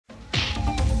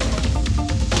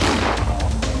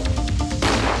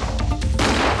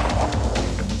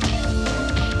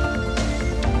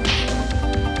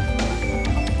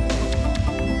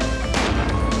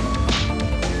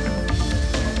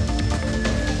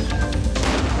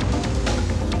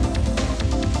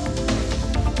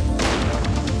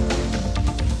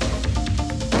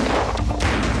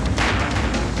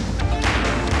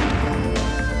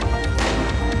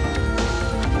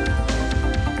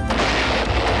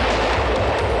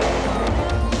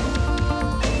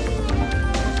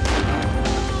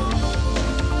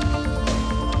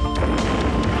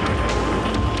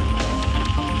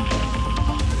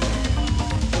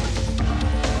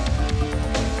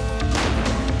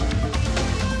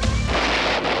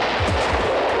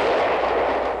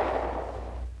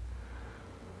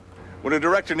When a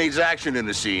director needs action in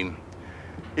a scene,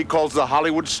 he calls the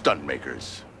Hollywood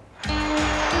Stuntmakers.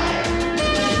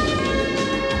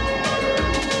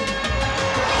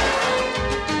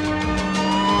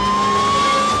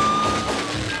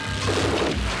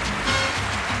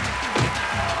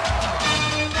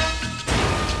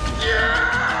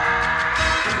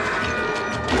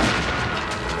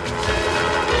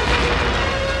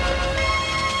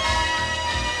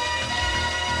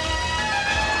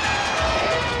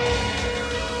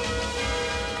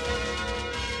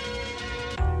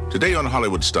 Today on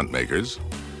Hollywood Stuntmakers,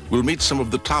 we'll meet some of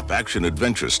the top action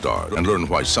adventure stars and learn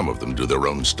why some of them do their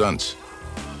own stunts.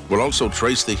 We'll also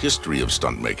trace the history of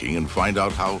stunt making and find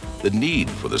out how the need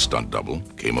for the stunt double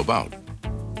came about.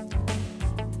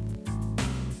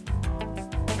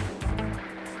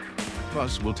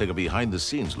 Plus, we'll take a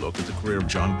behind-the-scenes look at the career of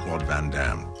Jean-Claude Van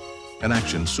Damme, an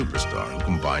action superstar who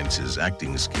combines his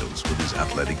acting skills with his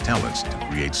athletic talents to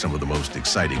create some of the most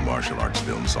exciting martial arts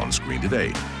films on screen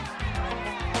today.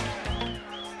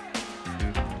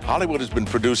 Hollywood has been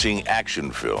producing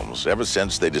action films ever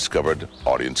since they discovered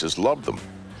audiences loved them.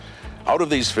 Out of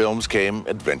these films came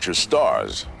adventure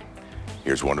stars.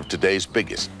 Here's one of today's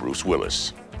biggest, Bruce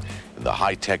Willis, in the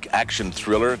high-tech action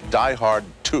thriller Die Hard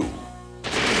 2.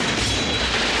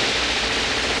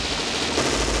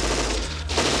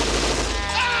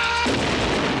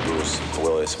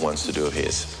 Willis wants to do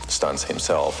his stunts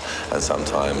himself, and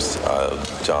sometimes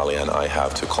Charlie and I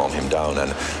have to calm him down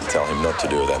and tell him not to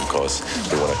do them because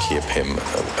we want to keep him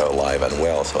alive and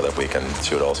well so that we can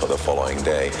shoot also the following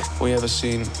day. We have a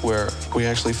scene where we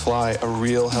actually fly a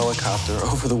real helicopter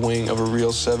over the wing of a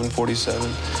real 747,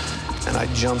 and I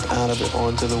jump out of it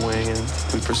onto the wing, and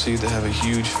we proceed to have a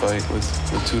huge fight with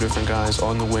two different guys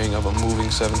on the wing of a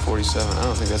moving 747. I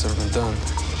don't think that's ever been done.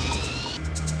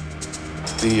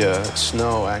 The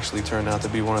snow actually turned out to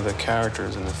be one of the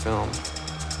characters in the film.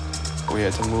 We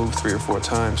had to move 3 or 4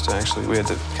 times we had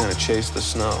to kind of chase the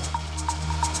snow.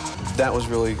 That was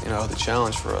really, the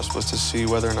challenge for us, was to see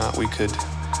whether or not we could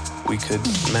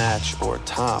match or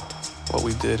top what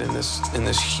we did in this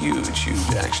huge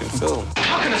action film.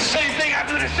 How can the same thing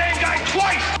happen to the same guy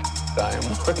twice? I am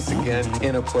once again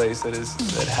in a place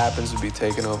that happens to be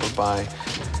taken over by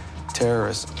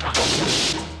terrorists.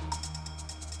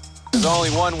 There's only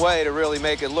one way to really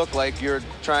make it look like you're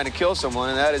trying to kill someone,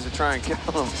 and that is to try and kill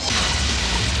them.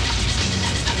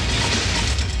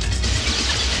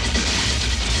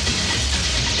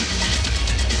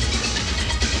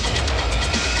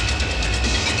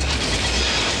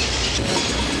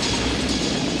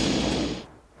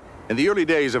 In the early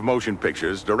days of motion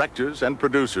pictures, directors and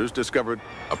producers discovered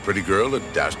a pretty girl, a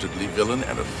dastardly villain,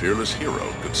 and a fearless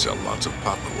hero could sell lots of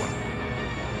popcorn.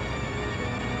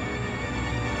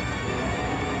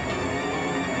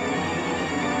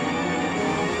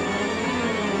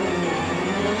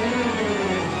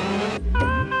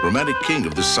 Romantic king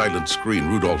of the silent screen,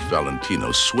 Rudolph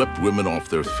Valentino swept women off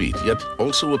their feet, yet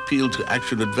also appealed to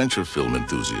action-adventure film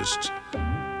enthusiasts.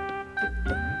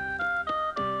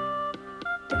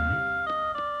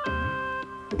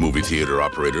 Movie theater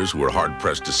operators were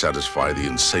hard-pressed to satisfy the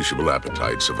insatiable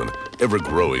appetites of an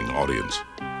ever-growing audience.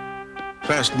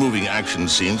 Fast-moving action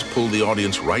scenes pulled the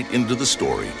audience right into the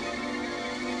story.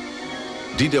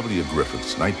 D.W.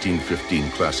 Griffith's 1915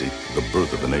 classic, The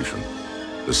Birth of a Nation,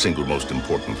 the single most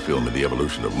important film in the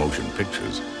evolution of motion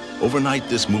pictures, overnight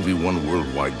this movie won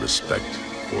worldwide respect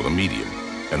for the medium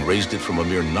and raised it from a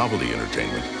mere novelty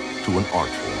entertainment to an art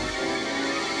form.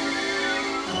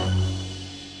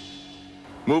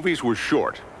 Movies were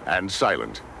short and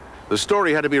silent. The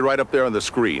story had to be right up there on the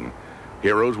screen.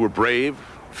 Heroes were brave,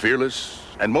 fearless,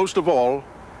 and most of all,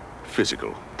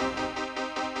 physical.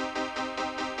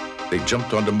 They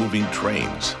jumped onto moving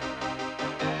trains,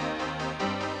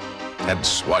 had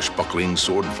swashbuckling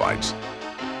sword fights,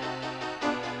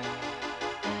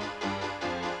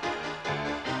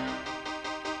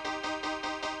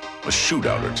 a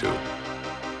shootout or two.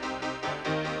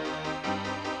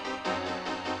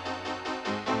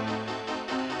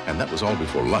 And that was all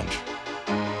before lunch.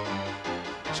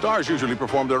 Stars usually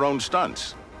performed their own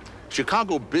stunts.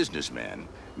 Chicago businessman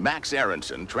Max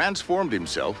Aronson transformed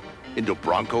himself into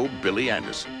Bronco Billy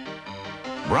Anderson.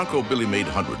 Bronco Billy made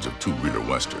hundreds of two-reeler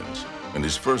westerns, and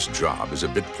his first job as a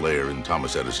bit player in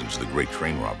Thomas Edison's The Great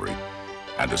Train Robbery.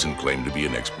 Anderson claimed to be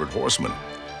an expert horseman.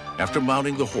 After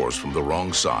mounting the horse from the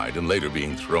wrong side and later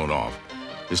being thrown off,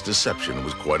 his deception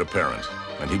was quite apparent,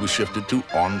 and he was shifted to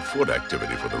on-foot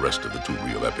activity for the rest of the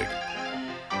two-reel epic.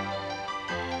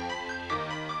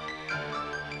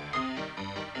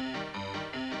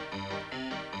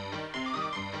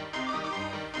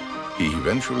 He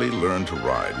eventually learned to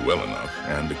ride well enough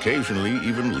and occasionally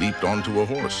even leaped onto a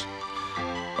horse.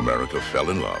 America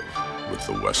fell in love with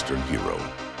the Western hero.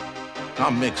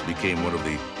 Tom Mix became one of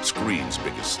the screen's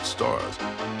biggest stars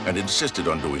and insisted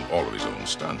on doing all of his own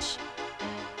stunts.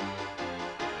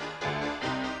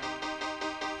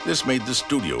 This made the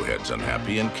studio heads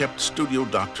unhappy and kept studio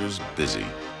doctors busy.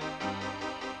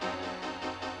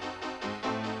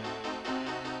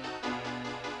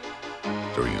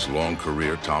 During his long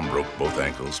career, Tom broke both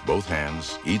ankles, both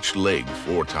hands, each leg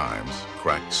 4 times,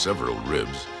 cracked several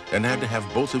ribs, and had to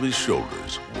have both of his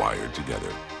shoulders wired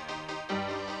together.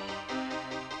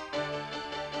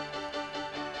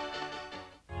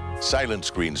 Silent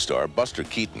screen star Buster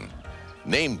Keaton,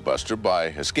 named Buster by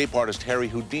escape artist Harry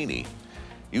Houdini,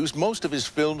 used most of his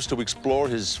films to explore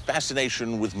his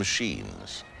fascination with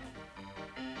machines.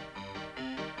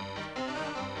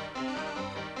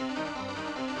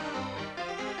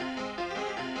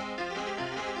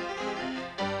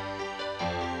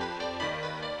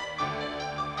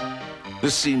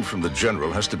 This scene from The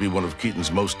General has to be one of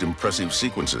Keaton's most impressive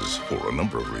sequences for a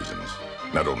number of reasons.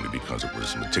 Not only because it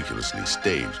was meticulously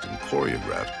staged and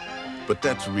choreographed, but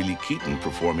that's really Keaton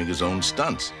performing his own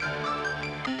stunts.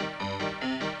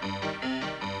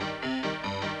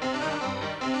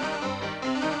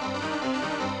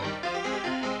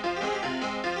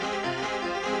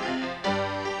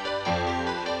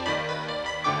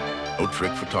 No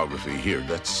trick photography here.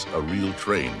 That's a real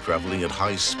train traveling at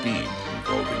high speed,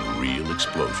 involving real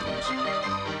explosions.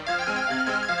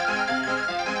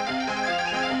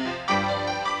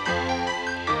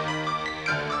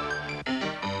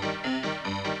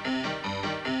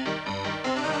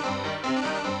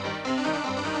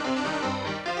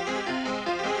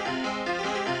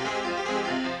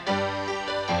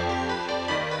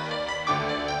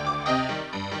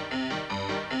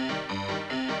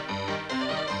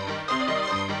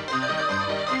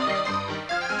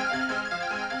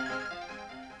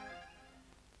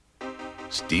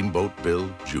 Steamboat Bill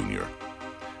Jr.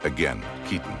 Again,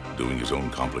 Keaton doing his own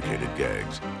complicated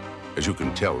gags. As you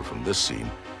can tell from this scene,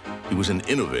 he was an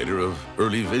innovator of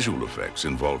early visual effects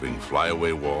involving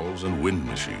flyaway walls and wind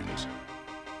machines.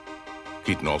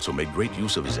 Keaton also made great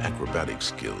use of his acrobatic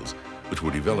skills, which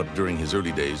were developed during his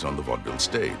early days on the vaudeville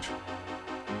stage.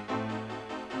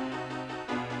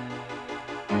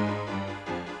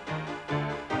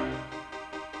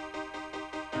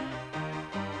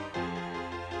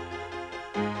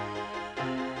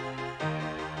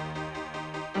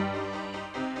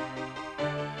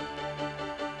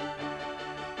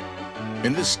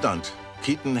 In this stunt,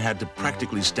 Keaton had to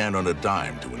practically stand on a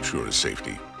dime to ensure his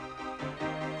safety.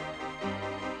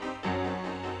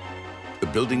 The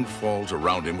building falls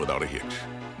around him without a hitch,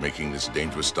 making this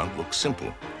dangerous stunt look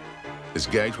simple. His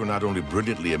gags were not only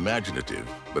brilliantly imaginative,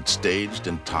 but staged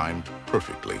and timed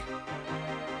perfectly.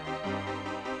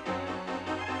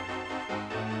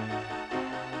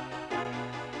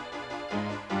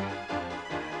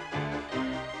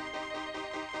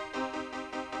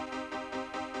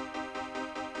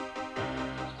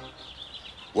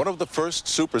 One of the first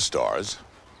superstars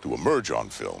to emerge on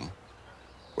film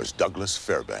was Douglas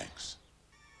Fairbanks.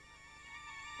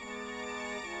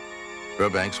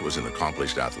 Fairbanks was an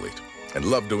accomplished athlete and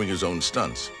loved doing his own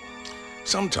stunts.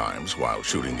 Sometimes, while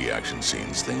shooting the action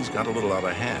scenes, things got a little out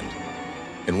of hand.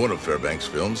 In one of Fairbanks'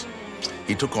 films,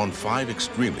 he took on 5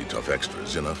 extremely tough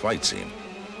extras in a fight scene.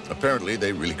 Apparently,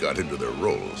 they really got into their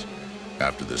roles.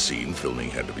 After the scene,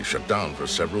 filming had to be shut down for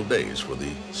several days for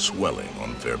the swelling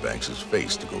on Fairbanks'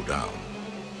 face to go down.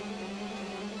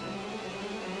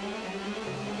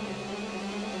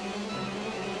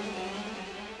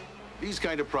 These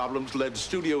kind of problems led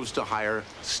studios to hire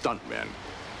stuntmen.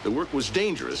 The work was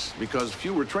dangerous because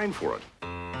few were trained for it.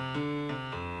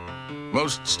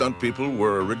 Most stunt people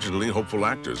were originally hopeful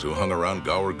actors who hung around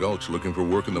Gower Gulch looking for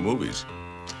work in the movies.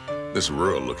 This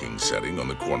rural-looking setting on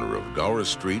the corner of Gower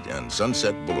Street and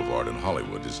Sunset Boulevard in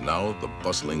Hollywood is now the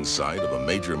bustling site of a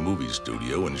major movie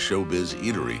studio and showbiz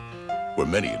eatery, where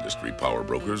many industry power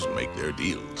brokers make their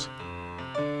deals.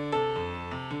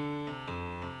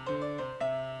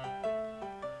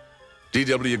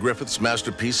 D.W. Griffith's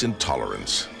masterpiece,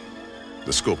 Intolerance.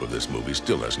 The scope of this movie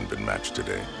still hasn't been matched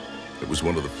today. It was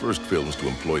one of the first films to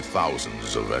employ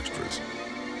thousands of extras.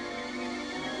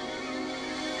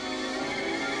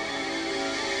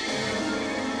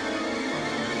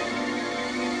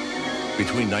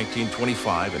 Between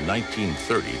 1925 and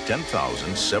 1930,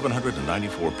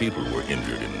 10,794 people were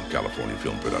injured in California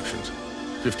film productions.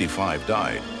 55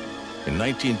 died. In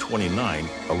 1929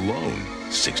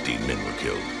 alone, 16 men were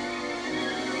killed.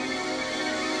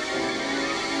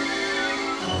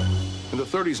 In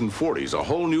the 30s and 40s, a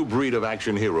whole new breed of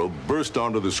action hero burst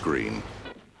onto the screen.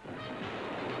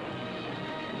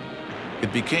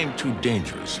 It became too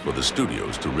dangerous for the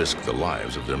studios to risk the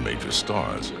lives of their major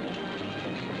stars.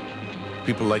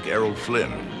 People like Errol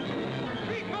Flynn,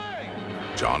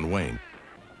 John Wayne,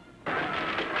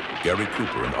 Gary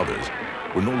Cooper, and others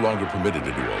were no longer permitted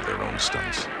to do all their own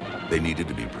stunts. They needed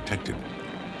to be protected.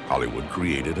 Hollywood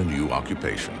created a new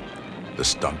occupation, the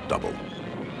stunt double.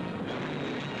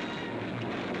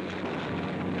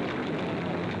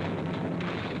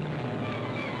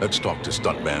 Let's talk to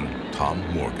stuntman Tom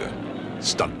Morga,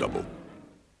 stunt double.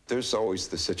 There's always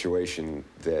the situation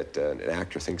that an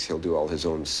actor thinks he'll do all his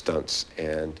own stunts,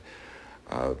 and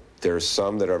there's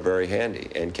some that are very handy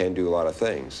and can do a lot of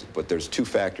things, but there's two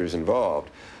factors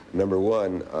involved. Number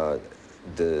one,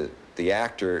 the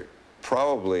actor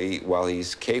probably, while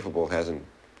he's capable, hasn't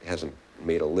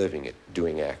made a living at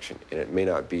doing action, and it may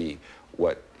not be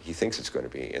what he thinks it's going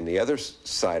to be. And the other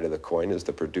side of the coin is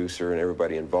the producer and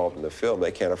everybody involved in the film.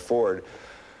 They can't afford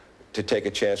to take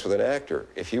a chance with an actor.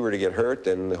 If he were to get hurt,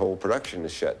 then the whole production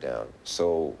is shut down.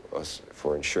 So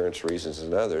for insurance reasons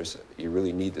and others, you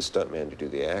really need the stuntman to do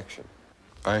the action.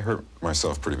 I hurt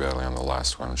myself pretty badly on the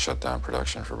last one, shut down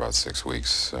production for about 6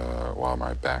 weeks while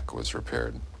my back was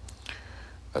repaired.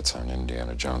 That's on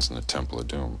Indiana Jones and the Temple of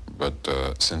Doom. But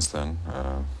since then,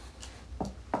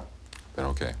 been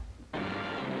okay.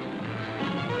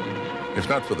 If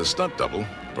not for the stunt double,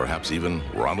 perhaps even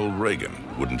Ronald Reagan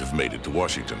wouldn't have made it to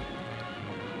Washington.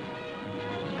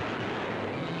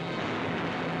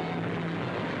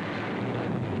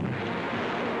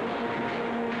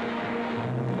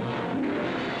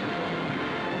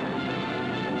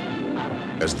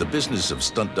 As the business of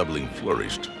stunt doubling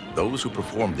flourished, those who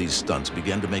performed these stunts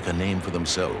began to make a name for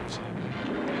themselves.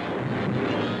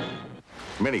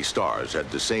 Many stars had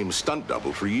the same stunt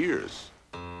double for years.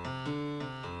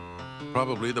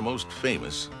 Probably the most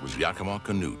famous was Yakima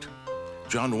Canute,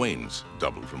 John Wayne's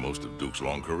double for most of Duke's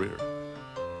long career.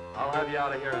 I'll have you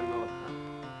out of here in no time.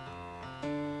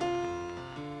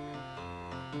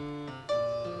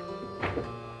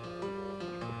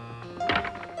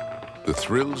 The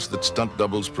thrills that stunt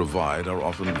doubles provide are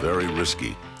often very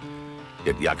risky.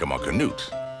 Yet Yakima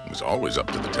Canute was always up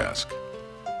to the task.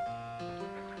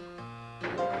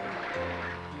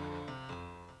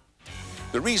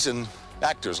 The reason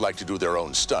actors like to do their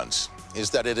own stunts is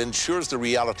that it ensures the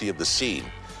reality of the scene,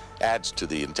 adds to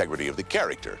the integrity of the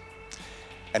character.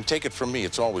 And take it from me,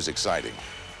 it's always exciting.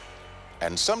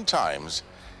 And sometimes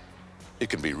it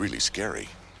can be really scary.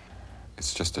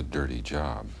 It's just a dirty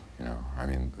job, you know. I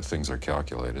mean, the things are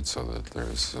calculated so that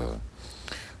there's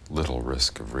little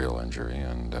risk of real injury,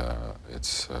 and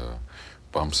it's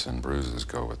bumps and bruises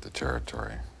go with the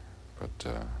territory.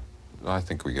 But I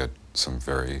think we get some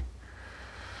very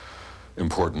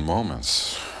important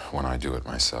moments when I do it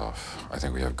myself. I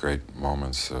think we have great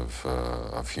moments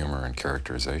of humor and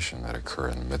characterization that occur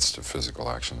in the midst of physical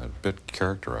action that a bit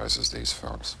characterizes these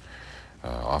films.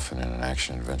 Often in an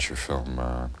action-adventure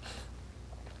film,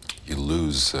 you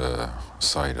lose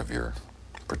sight of your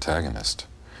protagonist.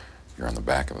 You're on the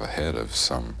back of the head of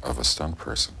a stunt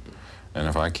person. And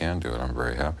if I can do it, I'm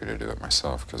very happy to do it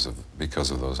myself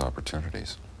because of those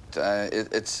opportunities.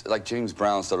 It's like James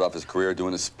Brown started off his career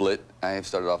doing a split. I have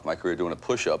started off my career doing a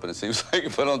push-up, and it seems like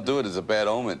if I don't do it, it's a bad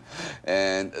omen.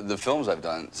 And the films I've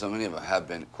done, so many of them have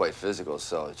been quite physical,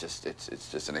 so it's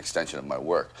just an extension of my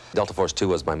work. Delta Force 2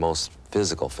 was my most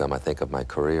physical film, I think, of my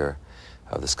career.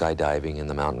 The skydiving and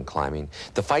the mountain climbing.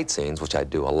 The fight scenes, which I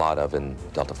do a lot of in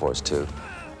Delta Force 2,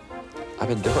 I've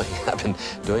been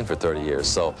doing for 30 years,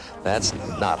 so that's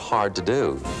not hard to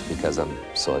do because I'm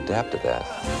so adept at that.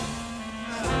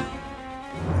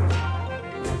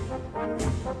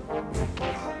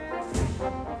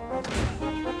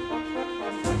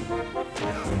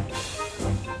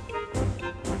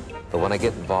 But when I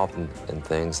get involved in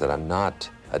things that I'm not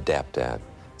adept at,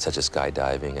 such as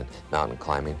skydiving and mountain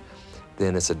climbing,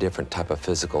 then it's a different type of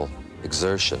physical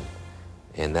exertion.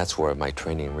 And that's where my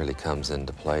training really comes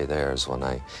into play there, is when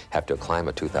I have to climb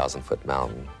a 2,000-foot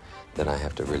mountain, then I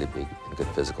have to really be in good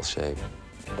physical shape.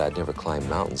 But I'd never climbed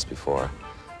mountains before.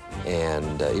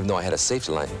 And even though I had a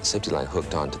safety line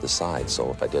hooked onto the side,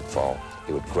 so if I did fall,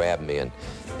 it would grab me and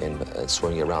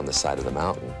swing me around the side of the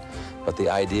mountain. But the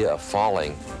idea of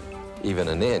falling even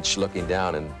an inch, looking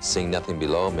down and seeing nothing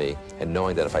below me, and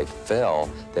knowing that if I fell,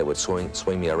 that would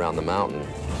swing me around the mountain,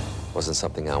 wasn't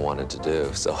something I wanted to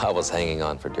do. So I was hanging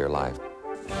on for dear life.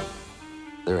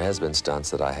 There has been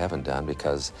stunts that I haven't done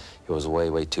because it was way,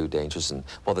 way too dangerous. And,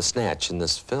 well, the snatch in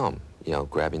this film, you know,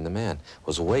 grabbing the man,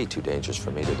 was way too dangerous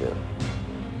for me to do.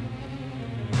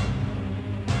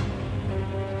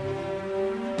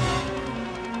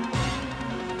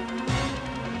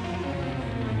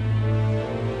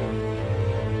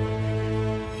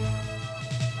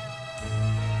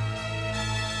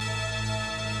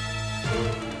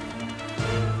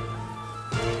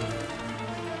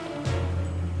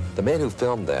 The man who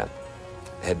filmed that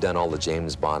had done all the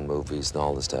James Bond movies and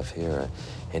all the stuff here,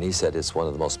 and he said it's one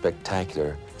of the most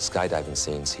spectacular skydiving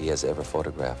scenes he has ever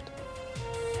photographed.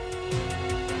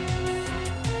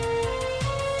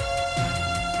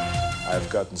 I've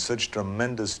gotten such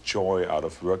tremendous joy out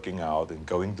of working out and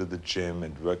going to the gym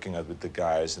and working out with the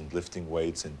guys and lifting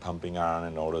weights and pumping iron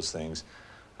and all those things.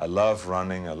 I love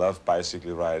running, I love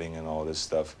bicycle riding and all this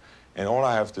stuff. And all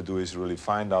I have to do is really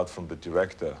find out from the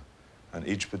director on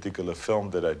each particular film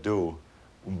that I do,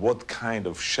 what kind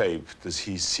of shape does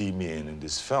he see me in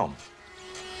this film?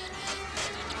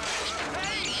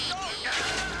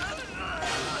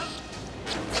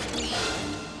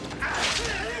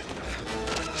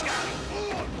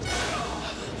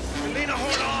 Lena,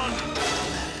 hold on!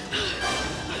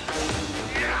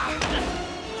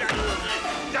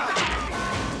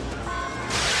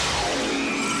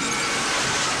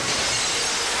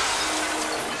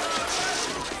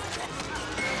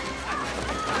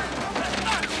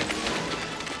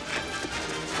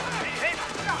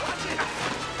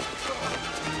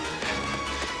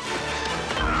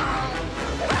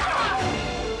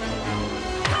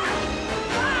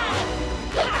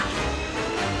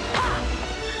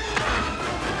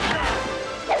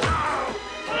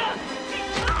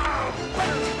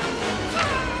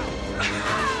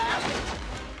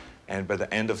 And by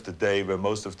the end of the day, where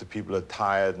most of the people are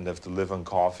tired and have to live on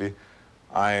coffee,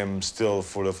 I am still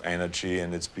full of energy,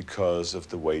 and it's because of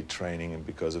the weight training and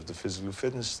because of the physical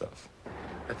fitness stuff.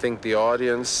 I think the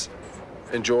audience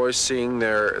enjoys seeing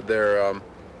their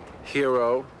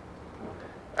hero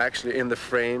actually in the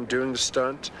frame doing the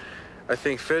stunt. I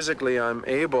think physically I'm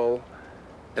able,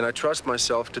 and I trust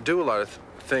myself to do a lot of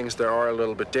things that are a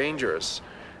little bit dangerous,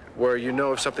 where you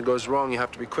know if something goes wrong, you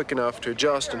have to be quick enough to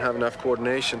adjust and have enough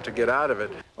coordination to get out of it.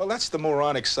 Well, that's the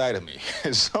moronic side of me.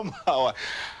 Somehow,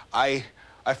 I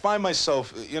find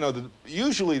myself, you know,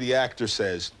 usually the actor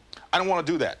says, I don't want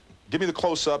to do that. Give me the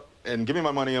close-up and give me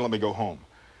my money and let me go home.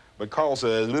 But Carl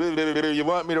says, you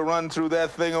want me to run through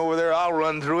that thing over there? I'll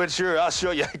run through it, sure. I'll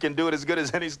show you I can do it as good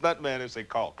as any stuntman. I say,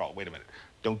 Carl, wait a minute.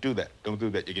 Don't do that. Don't do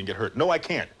that. You can get hurt. No, I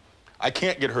can't. I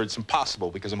can't get hurt. It's impossible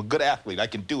because I'm a good athlete. I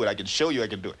can do it. I can show you I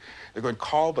can do it. They're going,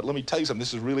 Carl, but let me tell you something.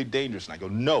 This is really dangerous. And I go,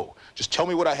 no. Just tell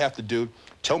me what I have to do.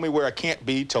 Tell me where I can't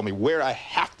be. Tell me where I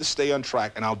have to stay on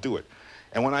track, and I'll do it.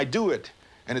 And when I do it,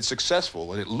 and it's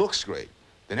successful, and it looks great,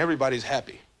 then everybody's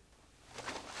happy.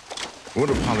 One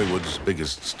of Hollywood's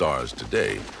biggest stars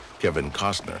today, Kevin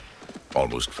Costner,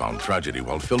 almost found tragedy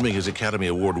while filming his Academy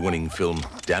Award-winning film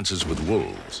Dances with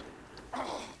Wolves.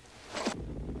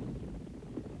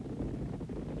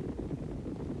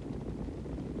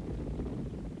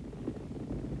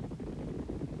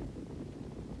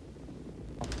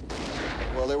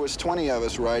 Well, there was 20 of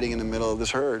us riding in the middle of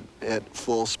this herd at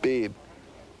full speed.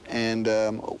 And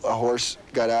a horse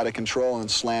got out of control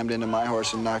and slammed into my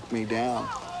horse and knocked me down.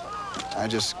 I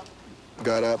just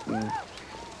got up, and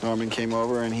Norman came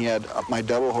over, and he had my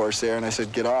double horse there, and I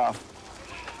said, get off.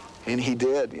 And he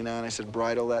did, you know, and I said,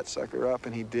 bridle that sucker up,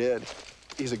 and he did.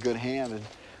 He's a good hand, and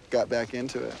got back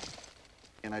into it.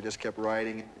 And I just kept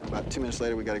riding. About 2 minutes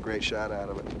later, we got a great shot out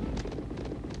of it.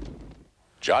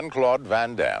 Jean-Claude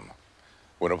Van Damme,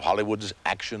 one of Hollywood's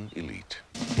action elite.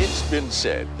 It's been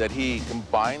said that he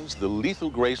combines the lethal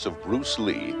grace of Bruce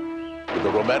Lee with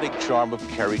the romantic charm of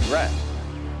Cary Grant.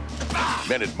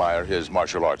 Men admire his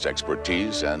martial arts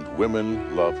expertise, and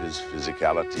women love his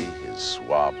physicality, his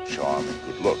suave charm, and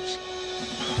good looks.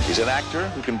 He's an actor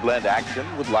who can blend action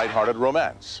with lighthearted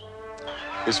romance.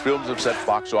 His films have set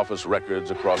box office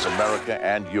records across America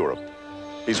and Europe.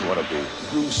 He's one of the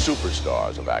true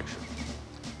superstars of action.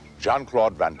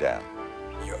 Jean-Claude Van Damme.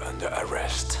 You're under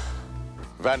arrest.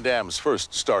 Van Damme's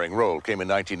first starring role came in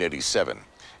 1987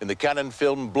 in the Cannon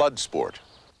film Bloodsport.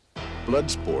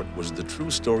 Bloodsport was the true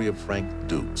story of Frank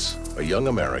Dukes, a young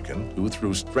American who,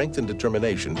 through strength and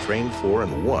determination, trained for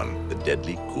and won the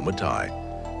deadly Kumite,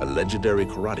 a legendary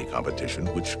karate competition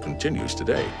which continues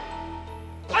today.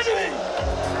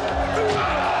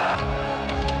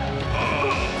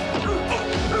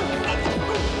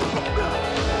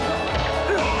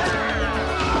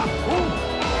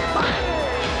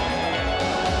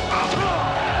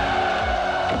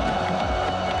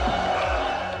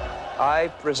 I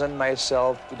present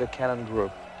myself to the Cannon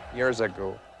Group years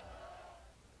ago.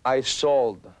 I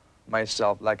sold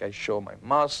myself like I show my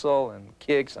muscle and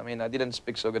kicks. I mean, I didn't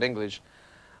speak so good English.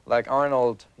 Like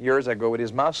Arnold years ago with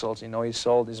his muscles, you know, he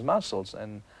sold his muscles,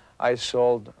 and I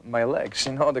sold my legs,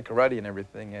 you know, the karate and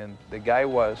everything. And the guy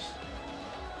was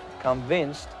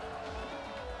convinced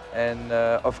And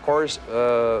of course,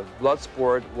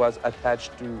 Bloodsport was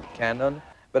attached to Canon,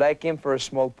 but I came for a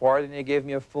small part and they gave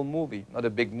me a full movie. Not a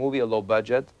big movie, a low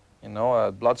budget. You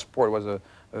know, Bloodsport was a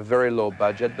very low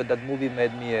budget, but that movie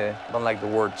made me, I don't like the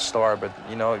word star, but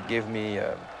you know, it gave me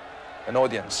an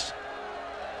audience.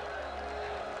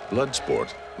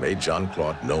 Bloodsport made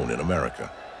Jean-Claude known in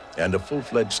America and a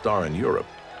full-fledged star in Europe.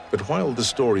 But while the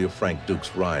story of Frank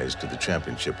Duke's rise to the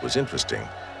championship was interesting,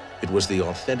 it was the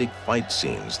authentic fight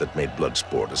scenes that made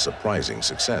Bloodsport a surprising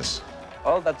success.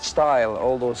 All that style,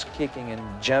 all those kicking and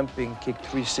jumping, kick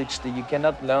 360, you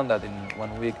cannot learn that in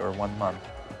 1 week or 1 month.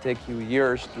 It takes you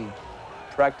years to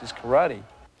practice karate.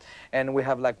 And we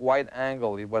have like wide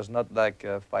angle. It was not like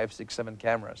 5, 6, 7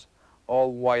 cameras,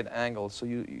 all wide angle. So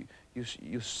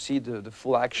you see the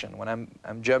full action. When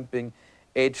I'm jumping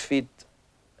 8 feet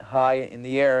high in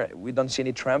the air, we don't see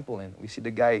any trampoline. We see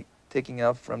the guy taking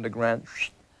off from the ground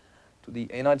to the,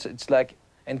 you know, it's like,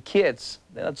 and kids,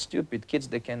 they're not stupid. Kids,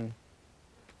 they can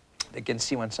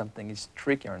see when something is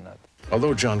tricky or not.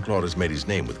 Although Jean-Claude has made his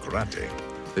name with karate,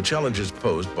 the challenges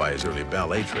posed by his early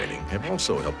ballet training have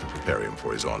also helped to prepare him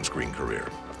for his on-screen career.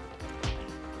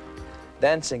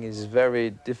 Dancing is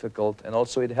very difficult, and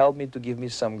also it helped me to give me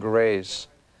some grace.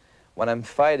 When I'm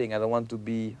fighting, I want to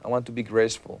be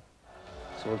graceful.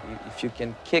 So if you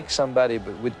can kick somebody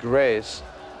but with grace,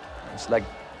 it's like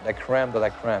la crème de la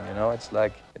crème, you know? It's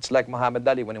like Muhammad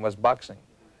Ali when he was boxing.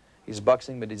 He's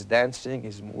boxing, but he's dancing,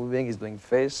 he's moving, he's doing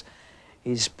face.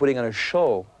 He's putting on a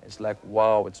show. It's like,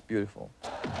 wow, it's beautiful.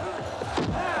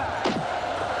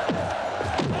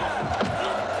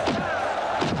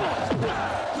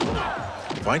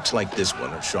 Fights like this one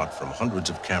are shot from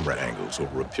hundreds of camera angles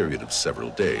over a period of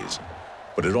several days.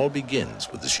 But it all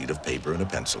begins with a sheet of paper and a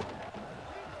pencil.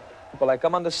 Well, I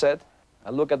come on the set, I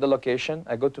look at the location,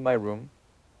 I go to my room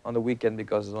on the weekend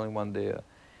because it's only 1 day,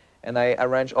 and I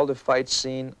arrange all the fight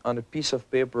scene on a piece of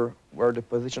paper where to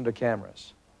position the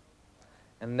cameras.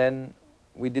 And then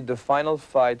we did the final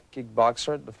fight,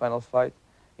 kickboxer, the final fight,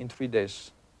 in 3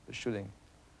 days, the shooting.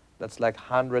 That's like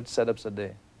 100 setups a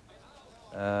day.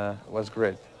 It was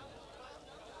great.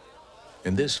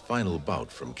 In this final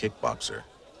bout from Kickboxer,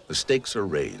 the stakes are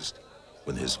raised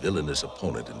when his villainous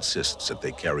opponent insists that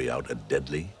they carry out a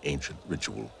deadly, ancient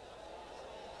ritual.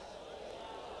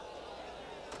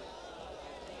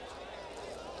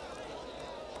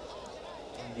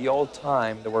 In the old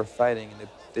time, they were fighting, and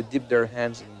they dipped their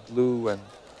hands in glue and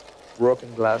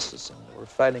broken glasses, and they were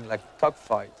fighting like a tuck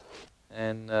fight.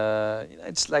 And you know,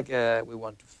 it's like we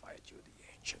want to fight you the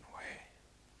ancient way.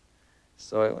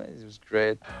 So it was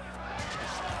great.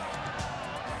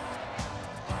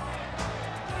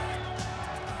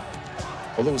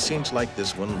 Although scenes like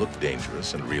this one look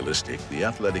dangerous and realistic, the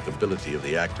athletic ability of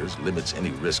the actors limits any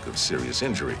risk of serious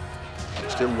injury.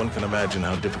 Still, one can imagine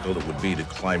how difficult it would be to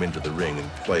climb into the ring and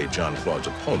play Jean-Claude's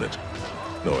opponent,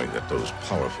 knowing that those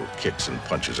powerful kicks and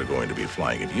punches are going to be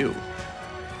flying at you.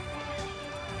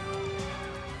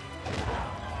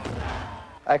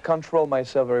 I control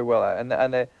myself very well, and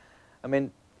I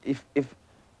mean, if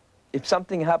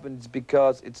something happens,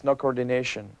 because it's no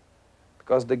coordination,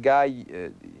 because the guy,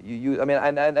 I mean,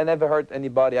 I never hurt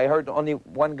anybody. I hurt only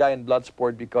one guy in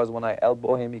Bloodsport because when I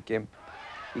elbow him, he came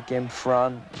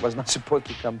front. He was not supposed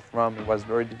to come from. It was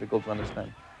very difficult to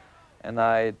understand, and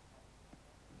I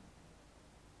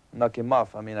knocked him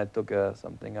off. I mean, I took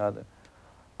something out.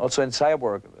 Also in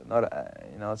Cyborg,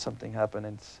 you know, something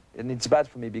happened, and it's bad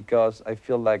for me because I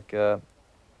feel like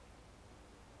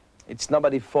it's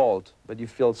nobody's fault, but you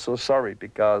feel so sorry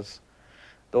because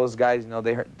those guys, you know,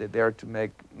 they're there to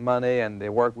make money and they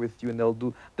work with you and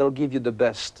they'll give you the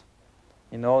best,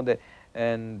 you know,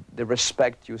 and they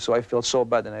respect you. So I feel so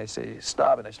bad, and I say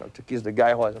stop, and I start to kiss the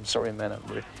guy. Oh, I'm sorry, man.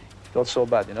 I feel so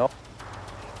bad, you know.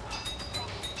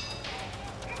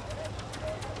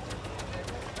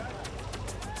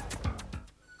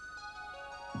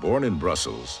 Born in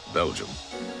Brussels, Belgium,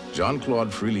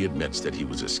 Jean-Claude freely admits that he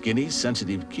was a skinny,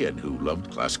 sensitive kid who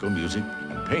loved classical music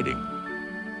and painting.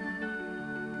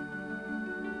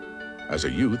 As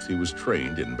a youth, he was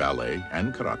trained in ballet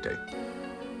and karate.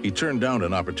 He turned down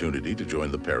an opportunity to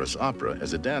join the Paris Opera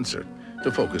as a dancer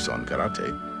to focus on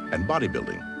karate and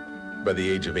bodybuilding. By the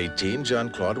age of 18,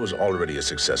 Jean-Claude was already a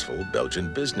successful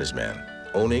Belgian businessman,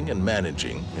 owning and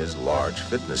managing his large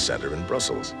fitness center in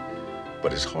Brussels.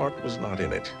 But his heart was not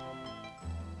in it.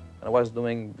 I was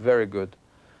doing very good,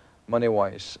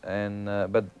 money-wise, and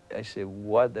but I said,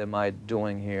 what am I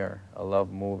doing here? I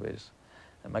love movies.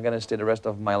 Am I gonna stay the rest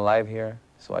of my life here?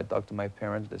 So I talked to my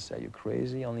parents. They said, "Are you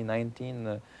crazy? Only 19.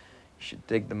 You should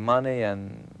take the money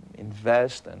and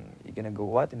invest. And you're gonna go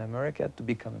what in America to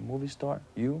become a movie star?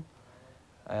 You?"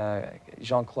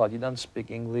 Jean-Claude, you don't speak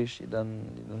English, you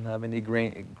don't have any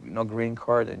green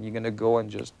card, and you're gonna go and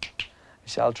just, I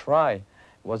said, I'll try. It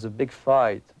was a big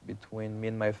fight between me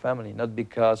and my family, not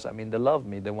because, I mean, they love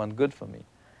me, they want good for me.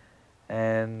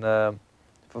 And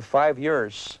for 5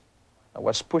 years, I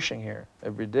was pushing here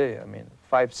every day. I mean,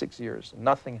 5, 6 years,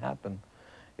 nothing happened.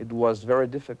 It was very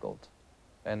difficult.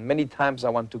 And many times I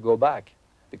want to go back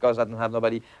because I don't have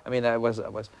nobody. I mean, I was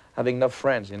having no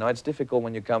friends, you know. It's difficult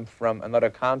when you come from another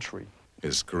country.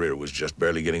 His career was just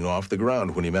barely getting off the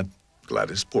ground when he met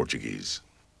Gladys Portuguese.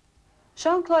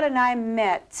 Jean-Claude and I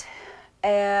met,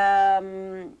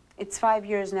 it's 5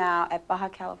 years now, at Baja,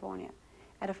 California,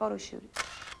 at a photo shoot.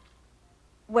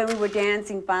 When we were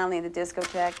dancing finally in the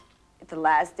discotheque at the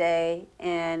last day,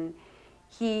 and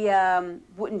he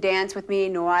wouldn't dance with me,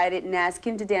 nor I didn't ask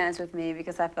him to dance with me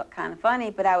because I felt kind of funny,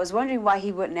 but I was wondering why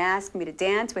he wouldn't ask me to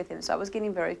dance with him, so I was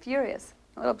getting very furious,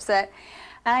 a little upset.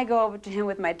 And I go over to him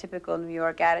with my typical New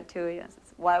York attitude. I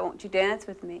says, why won't you dance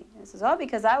with me? He says, oh,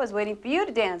 because I was waiting for you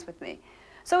to dance with me.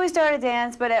 So we started to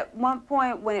dance, but at one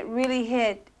point when it really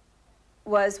hit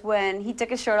was when he took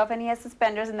his shirt off and he had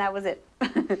suspenders, and that was it.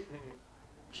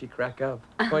 She cracked up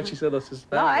when she saw those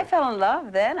suspenders. No, I fell in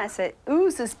love then. I said, ooh,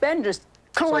 suspenders.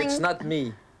 So it's not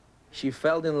me. She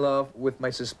fell in love with my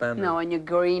suspender. No, and your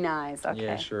green eyes, okay.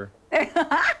 Yeah, sure.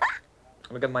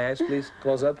 Look at my eyes, please.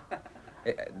 Close up.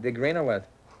 They're green or what?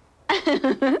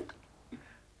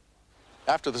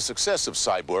 After the success of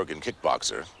Cyborg and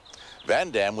Kickboxer,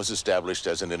 Van Damme was established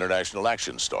as an international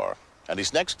action star, and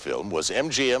his next film was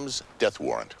MGM's Death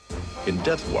Warrant. In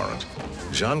Death Warrant,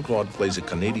 Jean-Claude plays a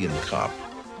Canadian cop.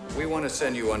 We want to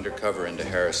send you undercover into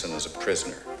Harrison as a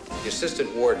prisoner. The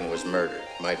assistant warden was murdered.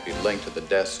 Might be linked to the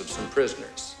deaths of some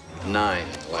prisoners. 9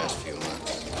 in the last few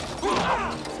months.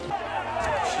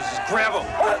 Jesus, grab him!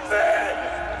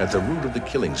 At the root of the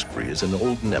killing spree is an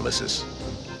old nemesis,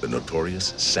 the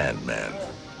notorious Sandman,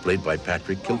 played by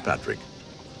Patrick Kilpatrick.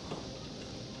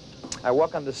 I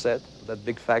walk on the set, that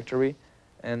big factory,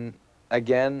 and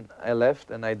again, I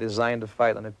left and I designed a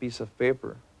fight on a piece of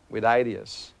paper with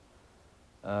ideas.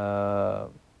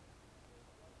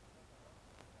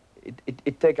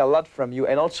 It take a lot from you,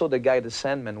 and also the guy, the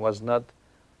Sandman, was not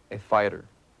a fighter.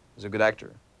 He's a good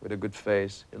actor with a good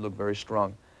face. He looked very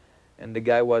strong, and the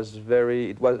guy was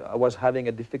I was having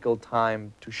a difficult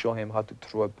time to show him how to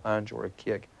throw a punch or a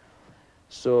kick.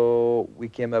 So we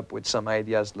came up with some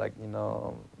ideas like, you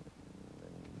know,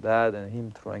 that, and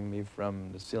him throwing me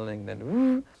from the ceiling, then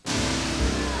woo.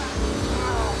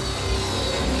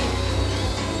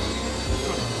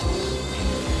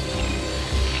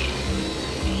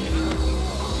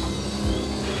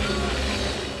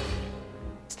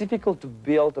 It's difficult to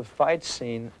build a fight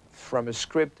scene from a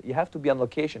script. You have to be on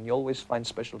location. You always find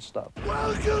special stuff.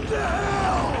 Welcome to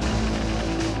hell!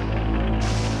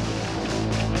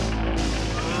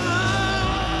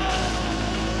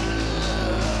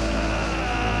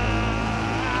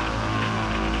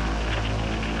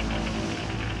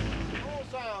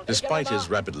 Despite his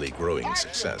rapidly growing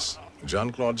success,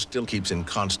 Jean-Claude still keeps in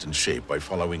constant shape by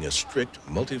following a strict,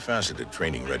 multifaceted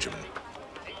training regimen.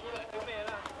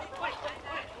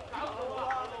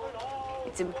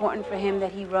 It's important for him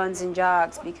that he runs and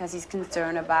jogs because he's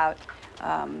concerned about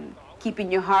keeping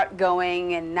your heart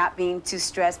going and not being too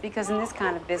stressed, because in this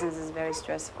kind of business it's very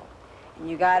stressful. And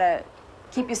you gotta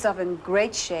keep yourself in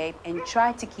great shape and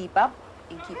try to keep up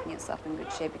in keeping yourself in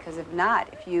good shape, because if not,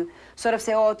 if you sort of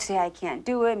say, oh, today I can't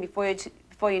do it, and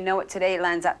before you know it, today it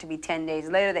lands out to be 10 days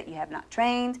later that you have not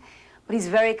trained. But he's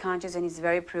very conscious and he's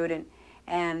very prudent,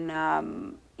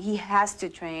 and he has to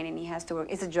train and he has to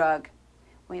work. It's a drug.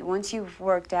 Once you've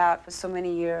worked out for so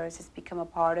many years, it's become a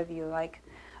part of you, like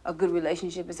a good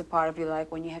relationship is a part of you, like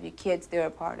when you have your kids, they're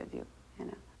a part of you, you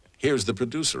know. Here's the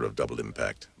producer of Double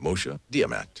Impact, Moshe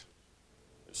Diamat.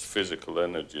 It's physical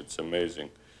energy, it's amazing.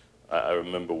 I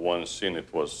remember one scene,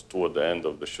 it was toward the end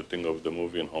of the shooting of the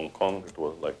movie in Hong Kong. It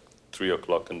was like 3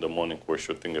 o'clock in the morning. We're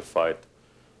shooting a fight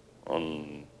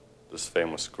on this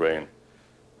famous crane.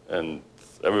 And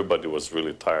everybody was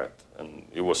really tired. And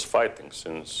he was fighting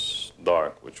since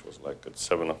dark, which was like at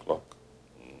 7 o'clock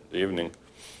in the evening.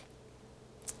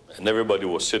 And everybody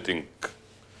was sitting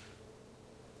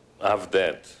half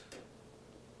dead.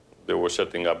 They were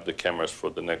setting up the cameras for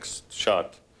the next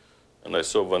shot. And I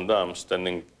saw Van Damme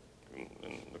standing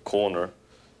in the corner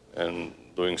and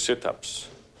doing sit-ups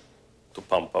to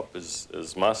pump up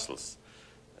his muscles.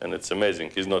 And it's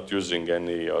amazing. He's not using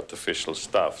any artificial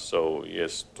stuff, so he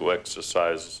has to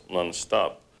exercise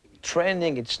non-stop.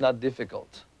 Training, it's not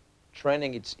difficult.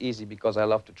 Training, it's easy because I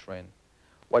love to train.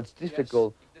 What's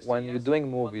difficult when you're doing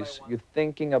movies, you're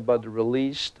thinking about the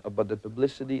release, about the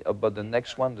publicity, about the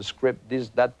next one, the script, this,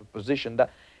 that, proposition,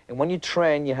 that. And when you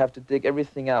train, you have to take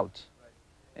everything out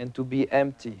and to be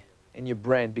empty in your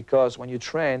brain, because when you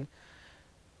train,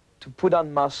 to put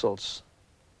on muscles,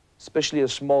 especially a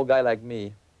small guy like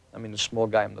me, I mean, a small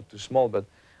guy, I'm not too small, but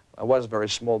I was very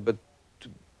small, but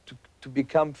to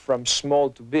become from small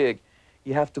to big,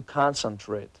 you have to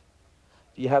concentrate.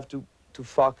 You have to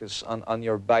focus on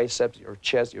your biceps, your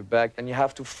chest, your back, and you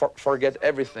have to forget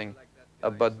everything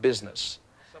about business.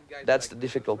 That's the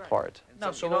difficult part.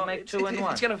 No, so we'll make two in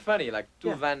one. It's kind of funny, like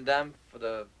two Van Damme for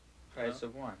the price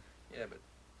of one. Yeah, but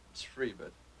it's free,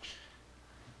 but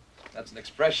that's an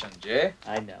expression, Jay.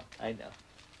 I know.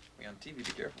 We're on TV, be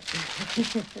careful.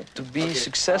 To be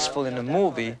successful in a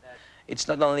movie, it's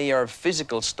not only your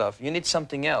physical stuff. You need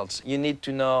something else. You need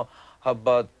to know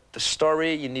about the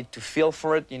story. You need to feel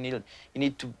for it. You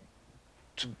need to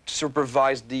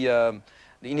supervise the.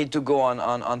 You need to go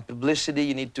on publicity.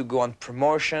 You need to go on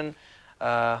promotion.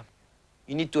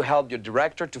 You need to help your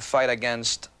director to fight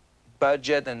against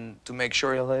budget and to make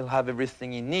sure he'll have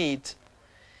everything he needs.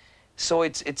 So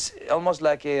it's almost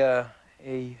like a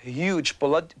huge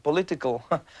political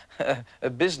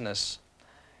business.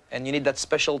 And you need that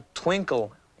special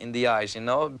twinkle in the eyes, you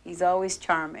know? He's always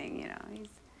charming, you know.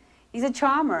 He's a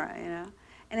charmer, you know.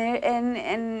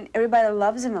 And everybody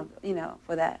loves him, you know,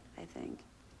 for that, I think.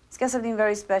 He's got something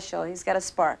very special. He's got a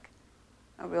spark,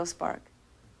 a real spark.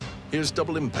 Here's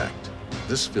Double Impact.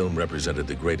 This film represented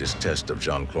the greatest test of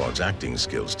Jean-Claude's acting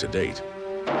skills to date.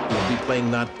 He'll be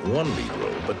playing not one lead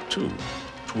role, but two.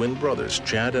 Twin brothers,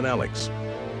 Chad and Alex.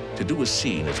 To do a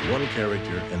scene as one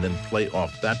character and then play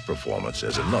off that performance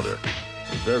as another,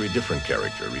 a very different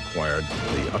character required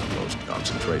the utmost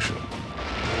concentration.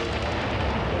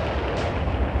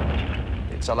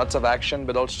 It's a lot of action,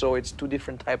 but also it's two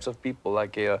different types of people,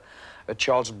 like a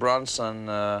Charles Bronson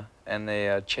and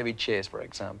a Chevy Chase, for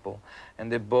example.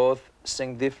 And they both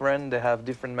sing different, they have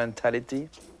different mentality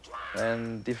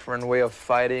and different way of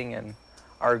fighting and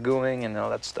arguing and all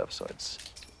that stuff, so it's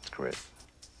great.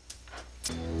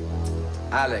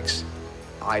 Alex,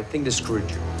 I think they screwed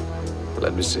you.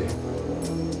 Let me see.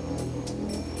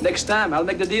 Next time, I'll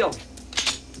make the deal.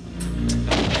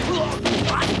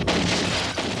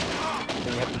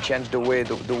 You have to change the way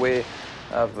the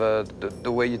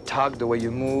way you talk, the way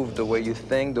you move, the way you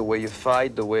think, the way you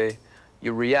fight, the way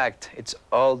you react. It's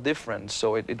all different,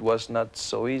 so it was not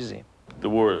so easy. There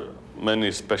were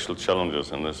many special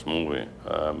challenges in this movie.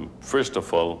 First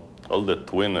of all the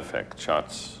twin effect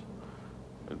shots.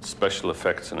 It's special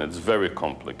effects, and it's very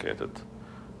complicated.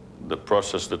 The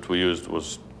process that we used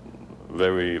was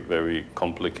very, very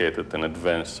complicated and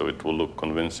advanced, so it will look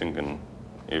convincing. And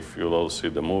if you'll all see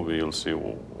the movie, you'll see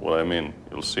what I mean.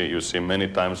 You see many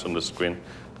times on the screen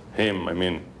him, I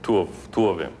mean, two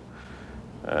of him,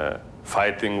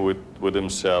 fighting with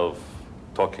himself,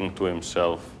 talking to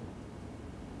himself.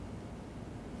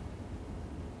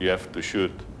 You have to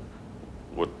shoot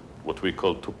what we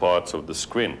call two parts of the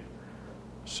screen.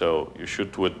 So you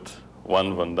shoot with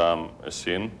one Van Damme a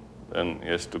scene, and he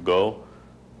has to go,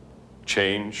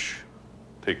 change,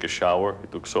 take a shower. He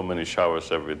took so many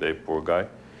showers every day, poor guy.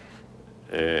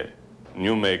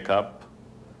 New makeup,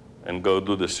 and go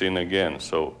do the scene again.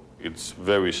 So it's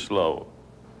very slow,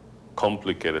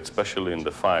 complicated, especially in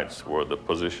the fights, where the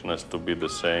position has to be the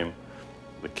same,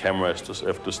 the camera has to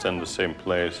have to stand the same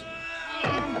place.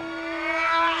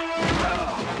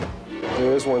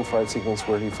 There is one fight sequence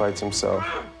where he fights himself.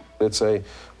 It's a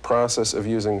process of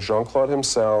using Jean-Claude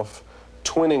himself,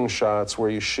 twinning shots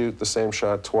where you shoot the same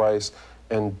shot twice,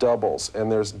 and doubles.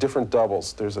 And there's different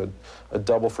doubles. There's a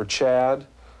double for Chad,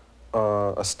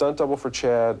 a stunt double for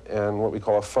Chad, and what we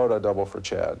call a photo double for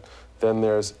Chad. Then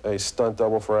there's a stunt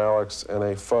double for Alex and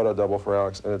a photo double for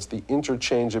Alex. And it's the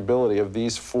interchangeability of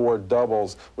these four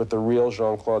doubles with the real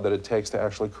Jean-Claude that it takes to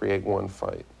actually create one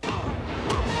fight.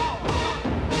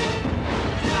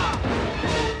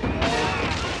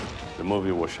 The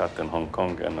movie was shot in Hong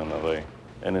Kong and in LA.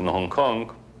 And in Hong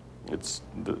Kong, it's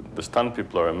the stunt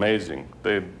people are amazing.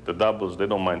 The doubles, they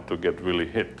don't mind to get really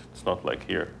hit. It's not like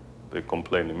here. They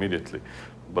complain immediately.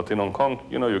 But in Hong Kong,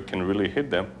 you know, you can really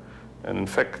hit them. And in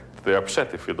fact, they're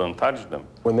upset if you don't touch them.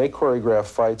 When they choreograph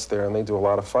fights there, and they do a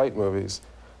lot of fight movies,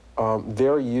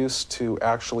 they're used to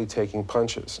actually taking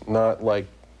punches, not like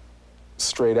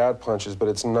straight out punches, but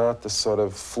it's not the sort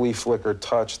of flea flicker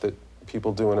touch that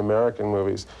people do in American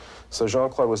movies. So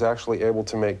Jean-Claude was actually able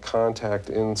to make contact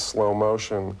in slow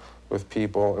motion with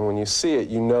people, and when you see it,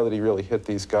 you know that he really hit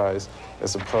these guys,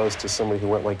 as opposed to somebody who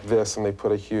went like this and they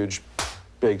put a huge,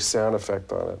 big sound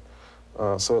effect on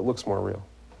it. So it looks more real.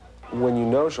 when you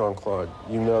know Jean-Claude,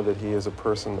 you know that he is a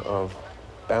person of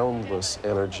boundless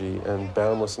energy and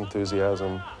boundless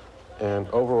enthusiasm, and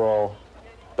overall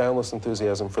boundless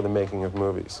enthusiasm for the making of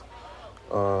movies.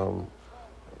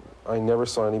 I never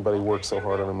saw anybody work so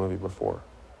hard on a movie before.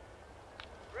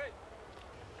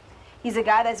 He's a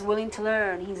guy that's willing to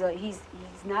learn. He's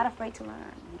not afraid to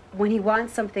learn. When he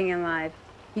wants something in life,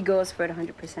 he goes for it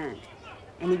 100%,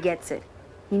 and he gets it.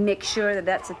 He makes sure that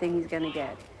that's the thing he's gonna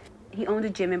get. He owned a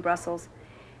gym in Brussels,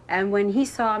 and when he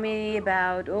saw me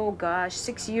about, oh gosh,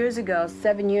 6 years ago,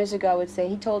 7 years ago, I would say,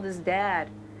 he told his dad,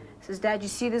 he says, Dad, you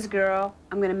see this girl?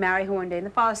 I'm gonna marry her one day. And the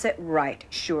father said, right,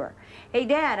 sure. Hey,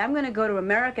 Dad, I'm gonna go to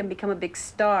America and become a big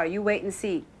star. You wait and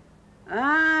see.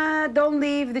 Don't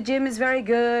leave, the gym is very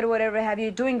good, or whatever have you.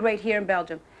 You're doing great here in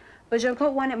Belgium. But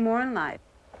Jean-Claude wanted more in life.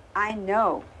 I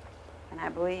know, and I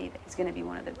believe he's gonna be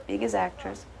one of the biggest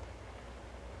actors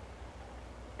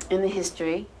in the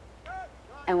history,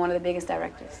 and one of the biggest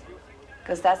directors.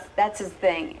 Because that's his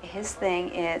thing. His thing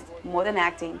is, more than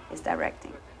acting, is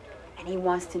directing. And he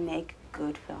wants to make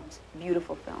good films,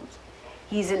 beautiful films.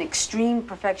 He's an extreme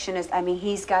perfectionist. I mean,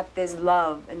 he's got this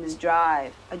love and this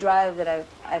drive, a drive that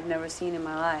I've never seen in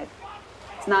my life.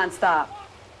 It's nonstop.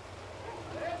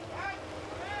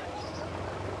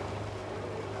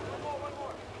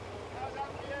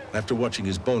 After watching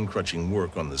his bone-crunching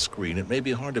work on the screen, it may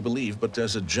be hard to believe, but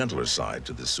there's a gentler side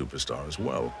to this superstar as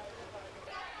well.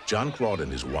 Jean-Claude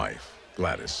and his wife,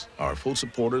 Gladys, are full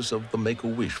supporters of the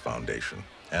Make-A-Wish Foundation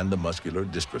and the Muscular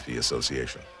Dystrophy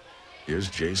Association. Here's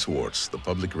Jay Swartz, the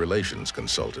public relations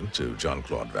consultant to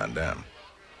Jean-Claude Van Damme.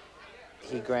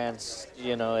 He grants,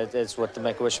 you know, it's what the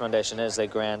Make-A-Wish Foundation is. They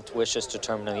grant wishes to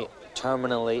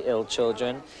terminally ill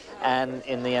children. And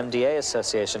in the MDA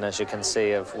Association, as you can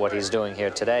see, of what he's doing here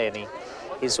today, and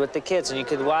he's with the kids, and you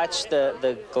could watch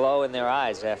the glow in their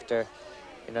eyes after,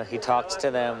 you know, he talks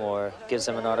to them or gives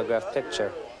them an autographed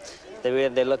picture.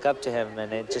 They look up to him,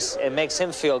 and it makes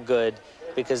him feel good,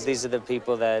 because these are the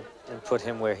people that put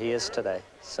him where he is today.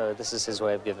 So this is his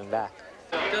way of giving back.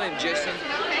 Tell him, Jason.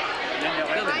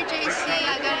 Hi, JC.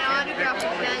 I got an autograph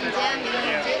from Van Damme, and you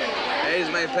did it. Hey, he's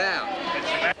my pal.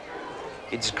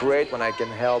 It's great when I can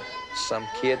help some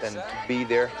kid and to be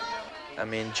there. I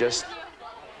mean, just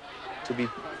to be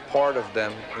part of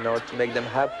them, you know, to make them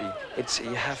happy. It's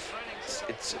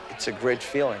a great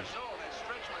feeling,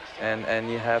 and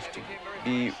you have to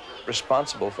be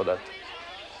responsible for that.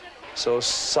 So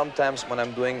sometimes when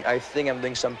I think I'm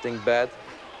doing something bad,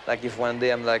 like if one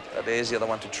day I'm like, lazy, I don't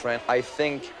want to train, I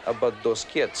think about those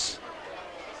kids,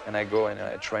 and I go and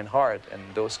I train hard, and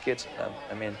those kids,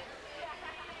 I mean,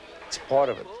 it's part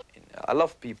of it. I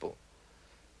love people.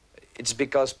 It's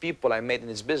because people I made in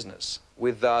this business.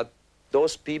 Without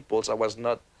those people, I was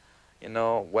not, you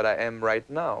know, what I am right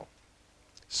now.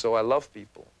 So I love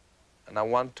people, and I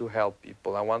want to help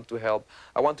people. I want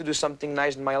to do something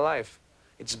nice in my life.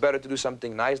 It's better to do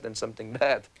something nice than something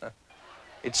bad.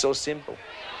 It's so simple.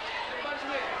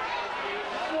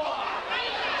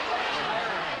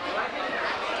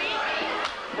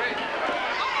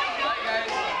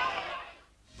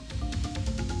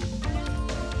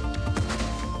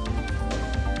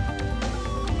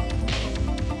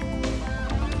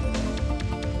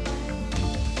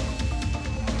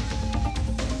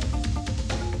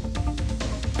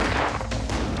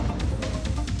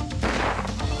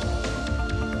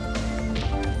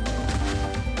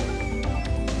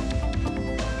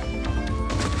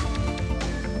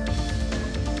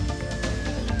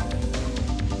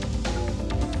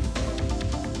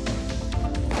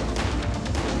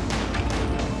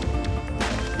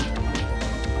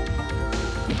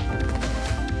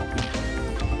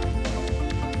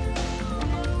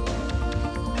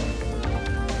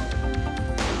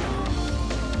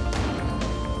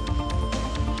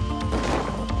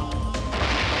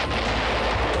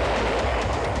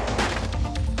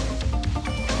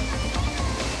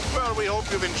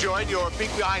 You've enjoyed your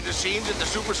peek behind the scenes at the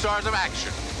superstars of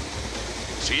action.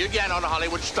 See you again on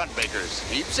Hollywood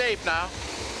Stuntmakers. Keep safe now.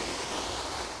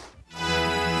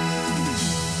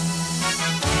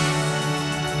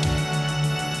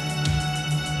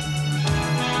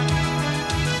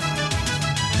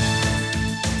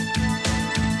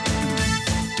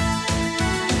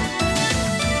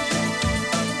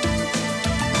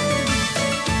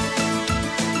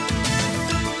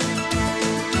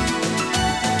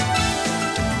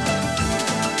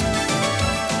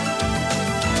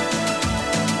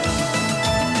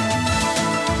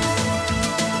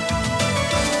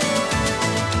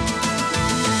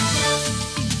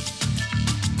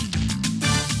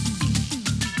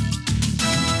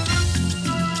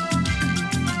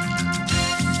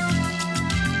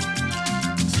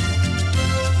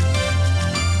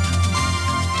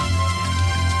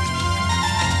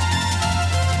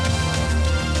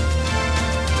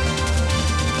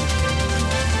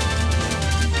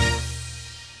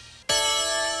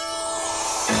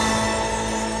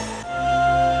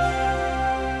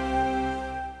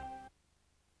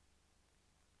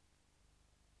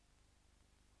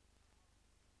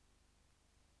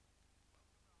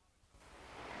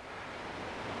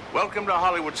 Welcome to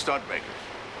Hollywood Stuntmakers.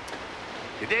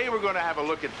 Today we're going to have a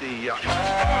look at the...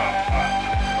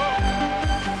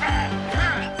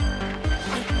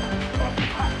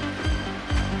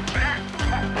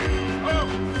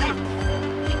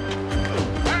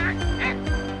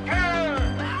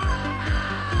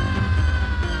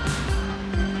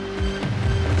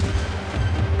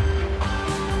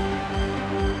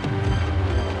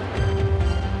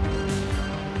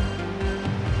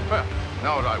 Well,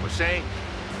 now what I was saying,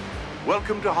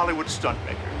 welcome to Hollywood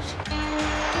Stuntmakers.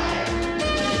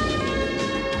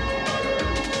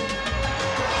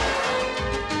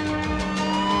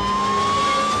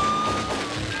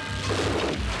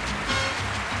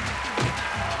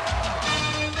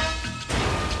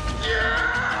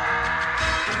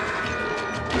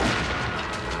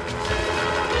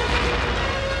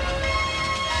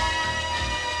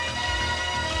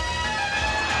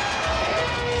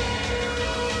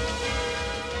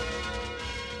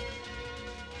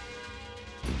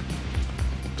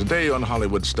 Today on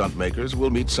Hollywood Stuntmakers, we'll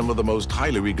meet some of the most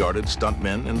highly regarded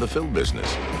stuntmen in the film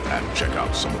business and check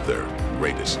out some of their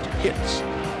greatest hits.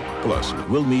 Plus,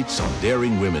 we'll meet some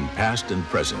daring women, past and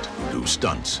present, who do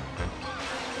stunts.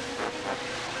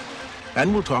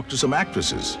 And we'll talk to some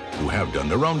actresses who have done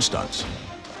their own stunts.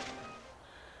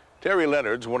 Terry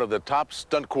Leonard's one of the top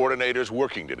stunt coordinators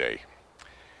working today.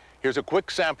 Here's a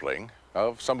quick sampling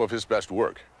of some of his best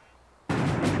work.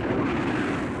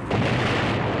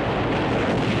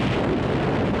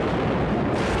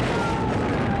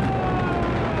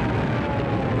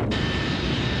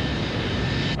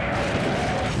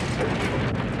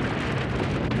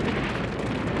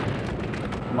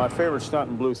 My favorite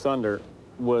stunt in Blue Thunder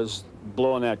was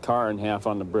blowing that car in half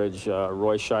on the bridge.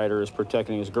 Roy Scheider is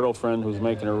protecting his girlfriend, who's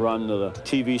making a run to the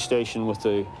TV station with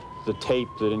the tape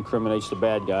that incriminates the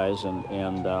bad guys.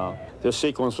 And this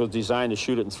sequence was designed to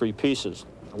shoot it in 3 pieces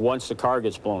once the car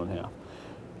gets blown in half.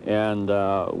 And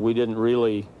we didn't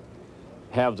really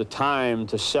have the time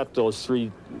to set those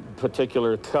 3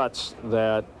 particular cuts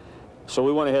so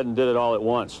we went ahead and did it all at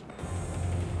once.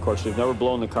 Of course, we've never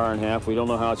blown the car in half. We don't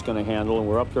know how it's going to handle, and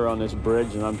we're up there on this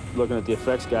bridge, and I'm looking at the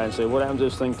effects guy and say, what happens if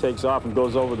this thing takes off and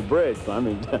goes over the bridge? I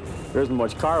mean, there isn't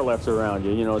much car left around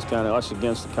you. You know, it's kind of us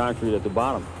against the concrete at the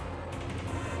bottom.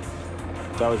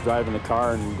 So I was driving the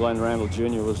car, and Glenn Randall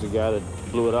Jr. was the guy that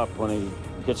blew it up when he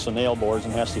hits the nail boards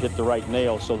and has to hit the right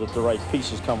nail so that the right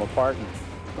pieces come apart, and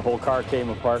the whole car came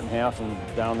apart in half, and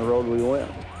down the road we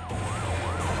went.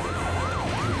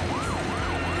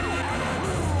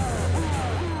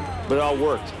 But it all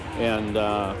worked, and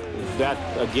that,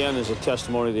 again, is a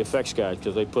testimony to the effects guys,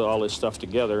 because they put all this stuff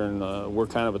together, and we're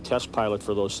kind of a test pilot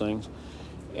for those things.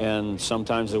 And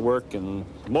sometimes they work, and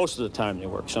most of the time they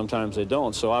work. Sometimes they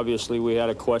don't. So obviously we had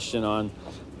a question on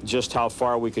just how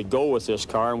far we could go with this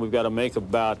car, and we've got to make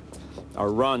about a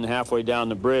run halfway down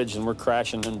the bridge, and we're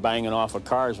crashing and banging off of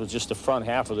cars with just the front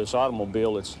half of this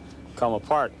automobile that's come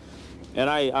apart. And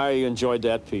I enjoyed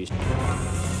that piece.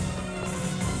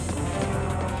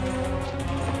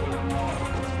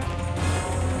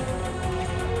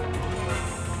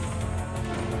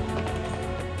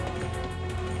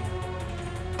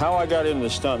 How I got into the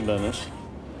stunt business,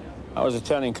 I was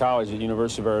attending college at the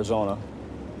University of Arizona,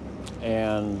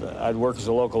 and I'd work as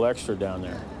a local extra down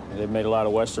there. They made a lot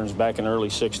of Westerns back in the early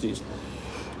 60s.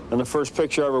 And the first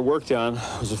picture I ever worked on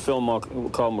was a film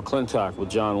called McClintock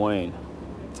with John Wayne.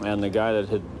 And the guy that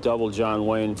had doubled John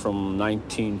Wayne from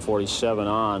 1947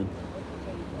 on,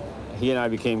 he and I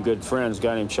became good friends, a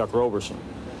guy named Chuck Roberson.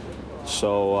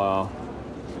 So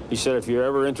he said, if you're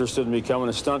ever interested in becoming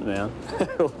a stuntman,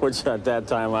 which at that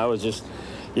time I was just,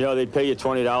 you know, they'd pay you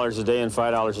 $20 a day and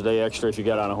 $5 a day extra if you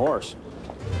got on a horse.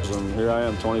 And here I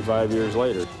am 25 years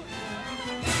later.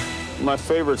 My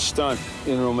favorite stunt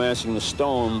in Romancing the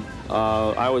Stone,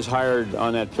 I was hired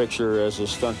on that picture as a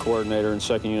stunt coordinator and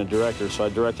second unit director, so I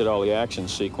directed all the action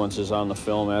sequences on the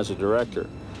film as a director.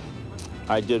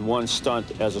 I did one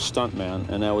stunt as a stuntman,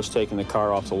 and that was taking the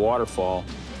car off the waterfall.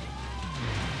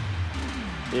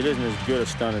 It isn't as good a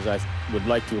stunt as I would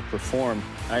like to have performed.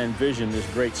 I envisioned this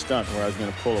great stunt where I was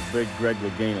going to pull a big Greg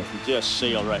Louganis and just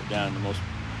sail right down, the most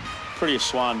prettiest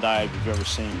swan dive you've ever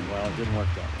seen. Well, it didn't work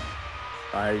that way.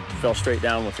 I fell straight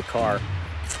down with the car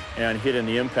and hit in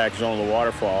the impact zone of the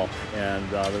waterfall, and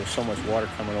there was so much water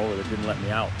coming over that didn't let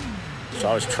me out. So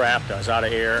I was trapped, I was out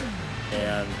of air,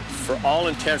 and for all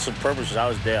intents and purposes, I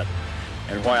was dead.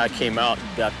 And why I came out,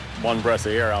 got one breath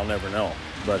of air, I'll never know.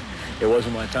 But it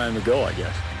wasn't my time to go, I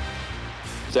guess.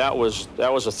 That was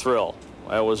a thrill.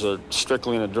 That was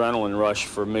strictly an adrenaline rush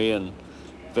for me and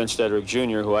Vince Stader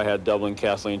Jr., who I had doubling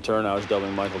Kathleen Turner. I was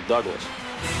doubling Michael Douglas.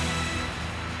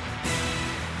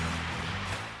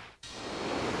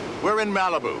 We're in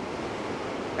Malibu,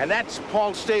 and that's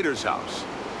Paul Stader's house.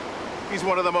 He's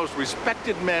one of the most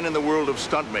respected men in the world of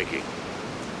stunt making.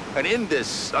 And in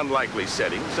this unlikely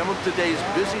setting, some of today's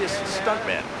busiest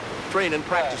stuntmen train and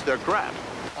practice their craft.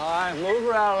 All right, move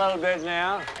around a little bit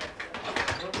now.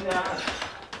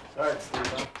 I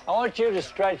want you to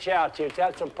stretch out, too.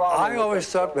 That's a problem. I always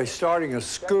thought by starting a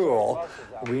school,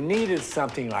 we needed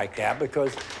something like that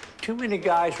because too many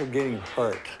guys were getting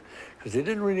hurt because they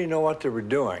didn't really know what they were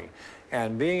doing.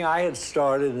 And being I had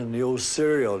started in the old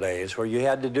serial days where you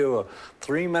had to do a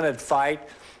 3-minute fight,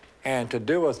 and to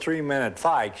do a 3-minute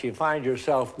fight, you find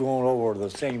yourself going over the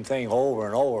same thing over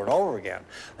and over and over again.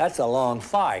 That's a long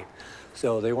fight.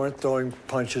 So they weren't throwing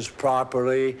punches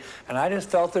properly, and I just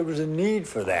felt there was a need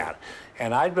for that.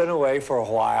 And I'd been away for a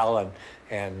while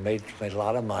and made a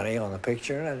lot of money on the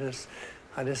picture, and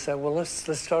I just said, well, let's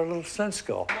start a little stunt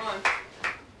school. Come on.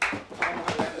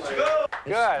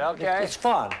 Good, okay. It's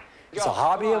fun. It's a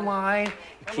hobby of mine.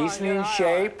 It keeps me in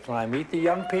shape when I meet the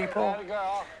young people,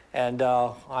 and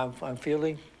I'm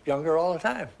feeling younger all the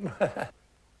time.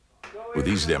 Well,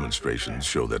 these demonstrations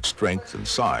show that strength and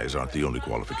size aren't the only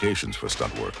qualifications for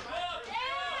stunt work.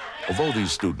 Although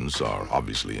these students are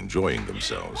obviously enjoying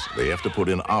themselves, they have to put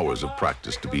in hours of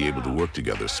practice to be able to work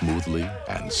together smoothly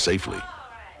and safely.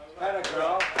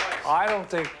 I don't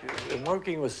think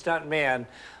working with stunt men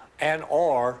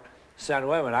or stunt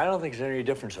women, I don't think there's any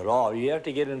difference at all. You have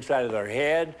to get inside of their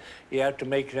head. You have to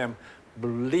make them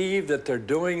believe that they're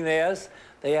doing this.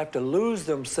 They have to lose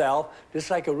themselves, just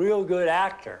like a real good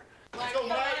actor. Let's go,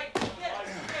 Mike. Got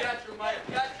your Mike.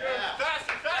 Got your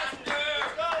faster, faster.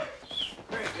 Let's go.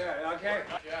 Pretty good, okay?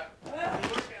 Yeah.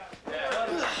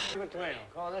 Between them.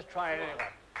 Come on, let's try it anyway.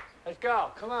 Let's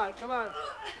go. Come on, come on.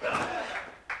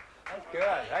 That's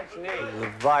good. That's neat. The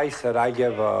advice that I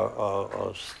give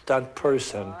a stunt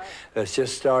person that's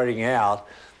just starting out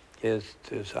is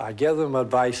I give them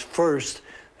advice first.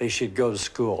 They should go to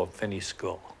school and finish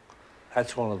school.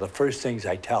 That's one of the first things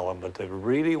I tell them. But if they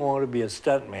really want to be a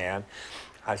stuntman,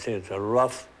 I say it's a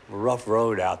rough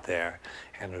road out there,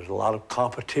 and there's a lot of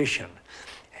competition,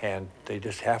 and they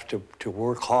just have to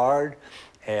work hard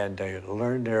and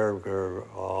learn their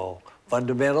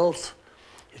fundamentals.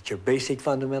 It's your basic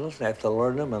fundamentals. They have to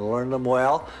learn them and learn them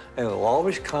well, and it'll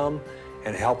always come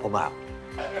and help them out.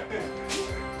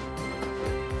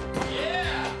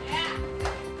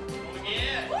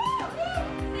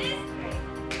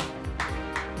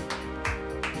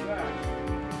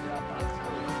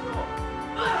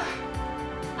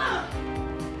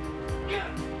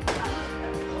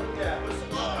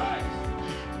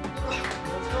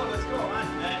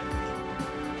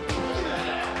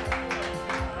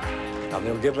 Now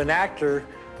they'll give an actor,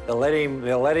 they'll let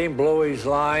him blow his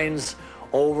lines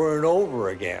over and over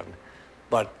again.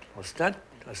 But a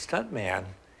stunt man,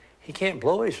 he can't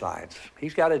blow his lines.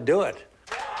 He's got to do it.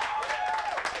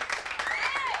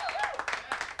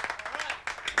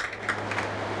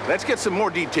 Let's get some more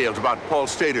details about Paul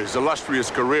Stader's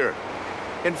illustrious career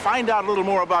and find out a little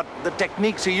more about the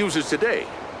techniques he uses today.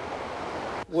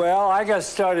 Well, I got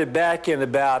started back in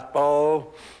about,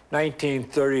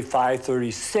 1935,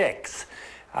 36.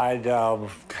 I'd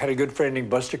had a good friend named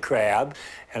Buster Crabbe,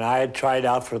 and I had tried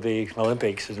out for the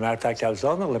Olympics. As a matter of fact, I was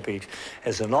on the Olympics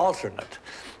as an alternate.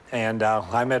 And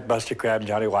I met Buster Crabbe and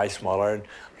Johnny Weissmuller,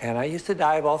 and I used to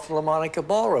dive off the La Monica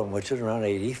Ballroom, which is around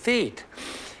 80 feet.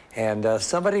 And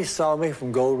somebody saw me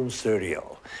from Golden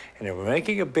Studio, and they were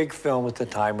making a big film at the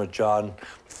time with John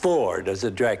Ford as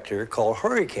a director called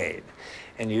Hurricane,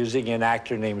 and using an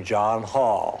actor named John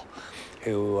Hall,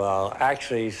 who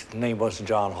actually his name wasn't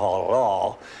John Hall at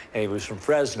all, and he was from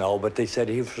Fresno, but they said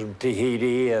he was from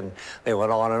Tahiti, and they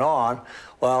went on and on.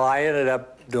 Well, I ended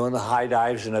up doing the high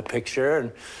dives in a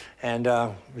picture, and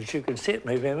as you can see, it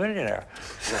made me a millionaire.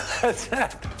 That's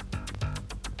that.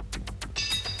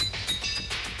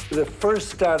 The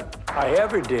first stunt I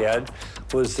ever did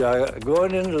was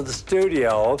going into the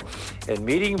studio and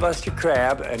meeting Buster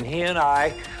Crabbe, and he and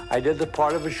I did the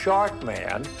part of a shark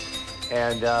man,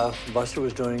 and Buster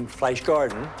was doing Fleisch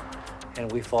Garden,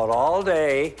 and we fought all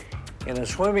day in a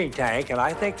swimming tank, and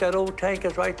I think that old tank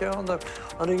is right there on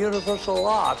the Universal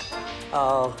lot.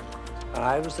 And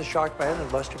I was the shark man, and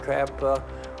Buster Crabbe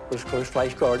was, of course,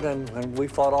 Fleisch Garden, and we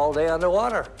fought all day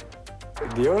underwater.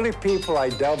 The only people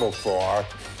I doubled for,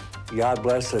 God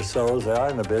bless their souls, they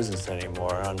aren't in the business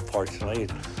anymore, unfortunately.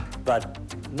 But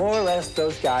more or less,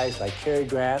 those guys like Cary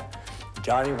Grant,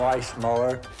 Johnny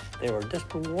Weissmuller, they were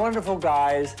just wonderful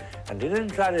guys, and they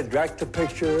didn't try to direct the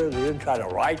picture, they didn't try to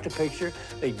write the picture,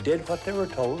 they did what they were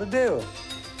told to do.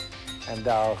 And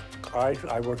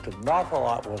I worked an awful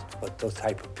lot with those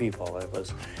type of people. It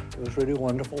was really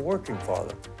wonderful working for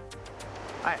them.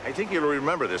 I think you'll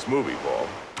remember this movie, Paul.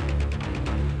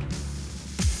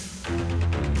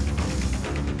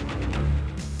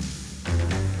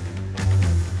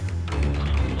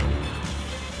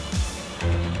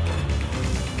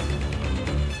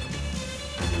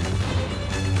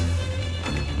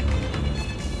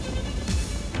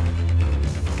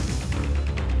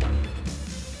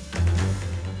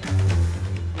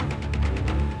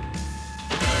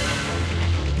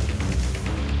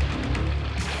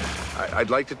 I'd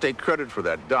like to take credit for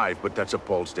that dive, but that's a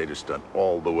Paul Stader stunt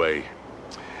all the way.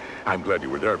 I'm glad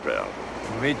you were there, pal.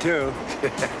 Me too.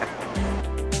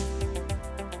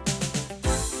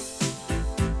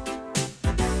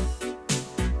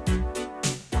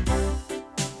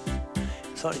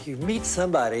 So you meet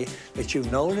somebody that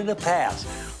you've known in the past.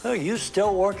 Oh, you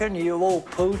still working, you old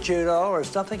pooch, you know, or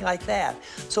something like that.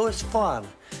 So it's fun.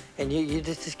 And you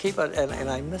just keep it, and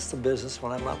I miss the business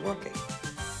when I'm not working.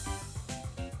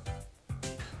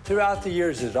 Throughout the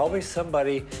years, there's always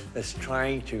somebody that's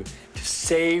trying to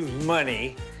save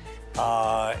money,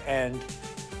 and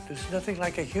there's nothing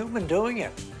like a human doing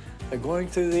it. They're going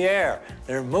through the air,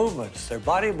 their movements, their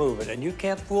body movement, and you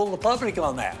can't fool the public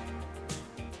on that.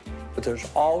 But there's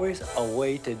always a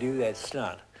way to do that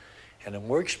stunt. And the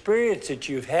more experience that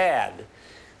you've had,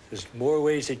 there's more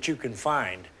ways that you can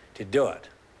find to do it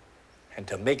and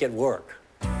to make it work.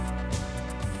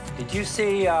 Did you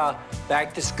see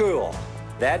Back to School?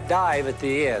 That dive at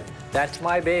the end, that's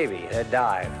my baby, that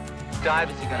dive. What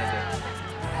dive is he gonna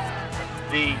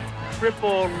do? The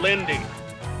triple landing.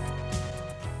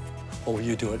 Oh,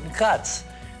 you do it in cuts.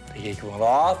 He went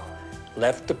off,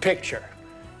 left the picture.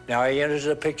 Now he enters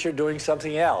the picture doing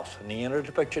something else, and he enters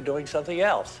the picture doing something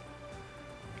else.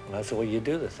 And that's the way you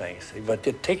do the things. But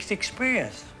it takes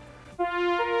experience.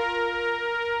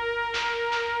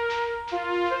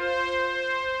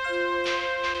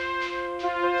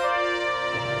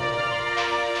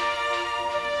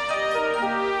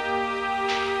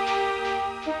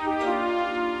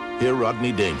 Here,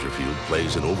 Rodney Dangerfield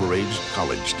plays an overaged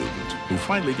college student who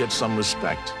finally gets some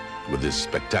respect with this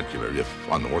spectacular, if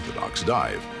unorthodox,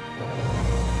 dive.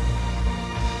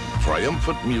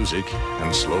 Triumphant music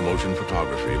and slow-motion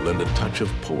photography lend a touch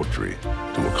of poetry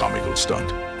to a comical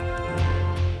stunt.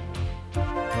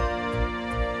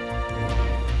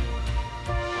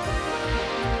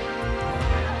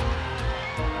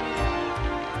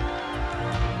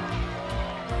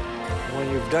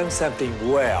 When you've done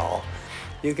something well,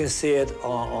 you can see it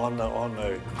on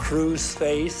the crew's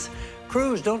face.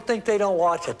 Crews don't think they don't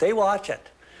watch it. They watch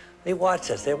it. They watch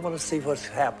us. They want to see what's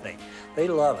happening. They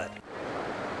love it.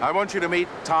 I want you to meet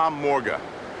Tom Morga,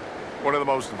 one of the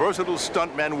most versatile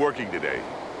stuntmen working today.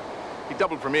 He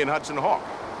doubled for me in Hudson Hawk.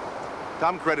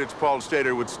 Tom credits Paul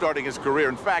Stader with starting his career.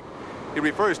 In fact, he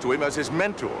refers to him as his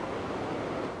mentor.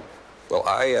 Well,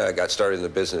 I got started in the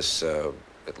business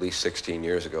at least 16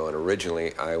 years ago, and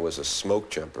originally I was a smoke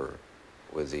jumper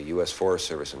with the U.S. Forest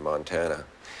Service in Montana,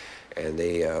 and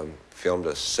they filmed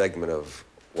a segment of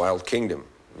Wild Kingdom,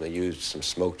 and they used some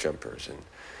smoke jumpers, and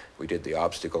we did the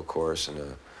obstacle course and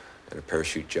a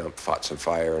parachute jump, fought some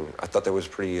fire, and I thought that was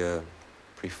pretty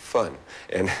fun.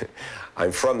 And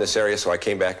I'm from this area, so I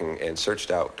came back and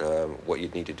searched out what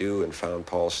you'd need to do and found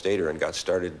Paul Stader and got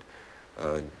started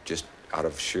just out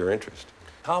of sheer interest.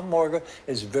 Tom Morga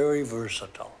is very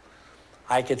versatile.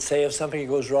 I could say if something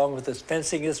goes wrong with this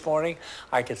fencing this morning,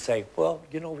 I could say, well,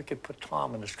 you know, we could put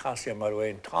Tom in this costume right away,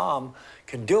 and Tom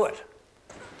can do it.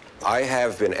 I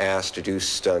have been asked to do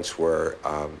stunts where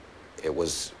it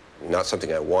was not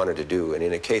something I wanted to do, and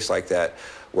in a case like that,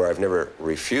 where I've never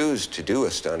refused to do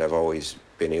a stunt, I've always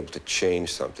been able to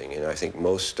change something, and I think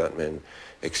most stuntmen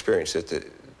experience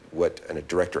that what a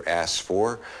director asks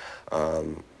for,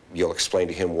 you'll explain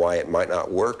to him why it might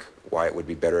not work, why it would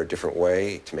be better a different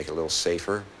way, to make it a little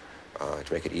safer,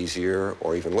 to make it easier,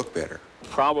 or even look better.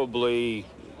 Probably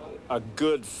a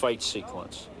good fight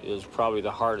sequence is probably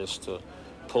the hardest to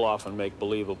pull off and make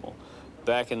believable.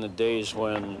 Back in the days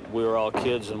when we were all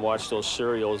kids and watched those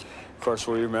serials, of course,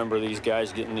 we remember these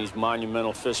guys getting these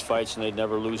monumental fist fights and they'd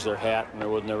never lose their hat and there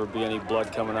would never be any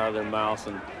blood coming out of their mouth.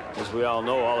 And as we all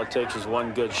know, all it takes is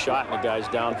one good shot and the guy's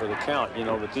down for the count, you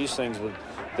know, but these things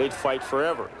they'd fight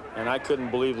forever. And I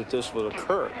couldn't believe that this would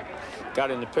occur. Got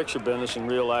in the picture business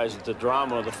and realized that the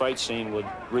drama of the fight scene would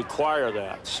require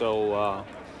that. So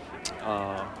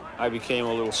I became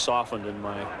a little softened in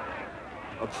my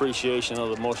appreciation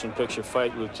of the motion picture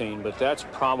fight routine, but that's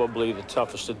probably the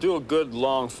toughest. To do a good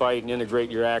long fight and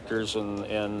integrate your actors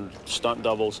and stunt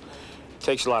doubles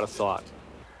takes a lot of thought.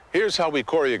 Here's how we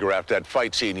choreographed that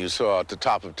fight scene you saw at the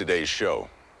top of today's show.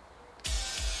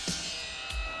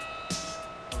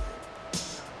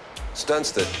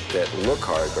 Stunts that look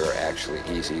hard but are actually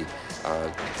easy,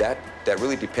 that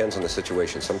really depends on the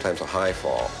situation. Sometimes a high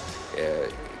fall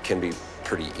can be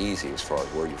pretty easy as far as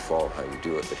where you fall and how you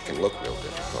do it, but it can look real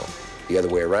difficult. The other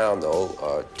way around,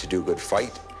 though, to do a good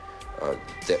fight,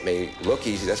 that may look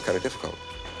easy, that's kind of difficult.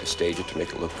 To stage it, to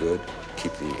make it look good,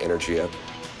 keep the energy up.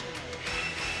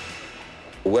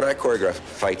 When I choreograph a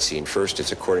fight scene, first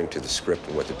it's according to the script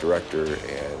and what the director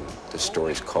and the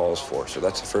stories calls for. So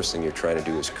that's the first thing you're trying to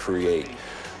do, is create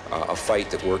a fight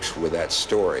that works with that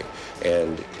story.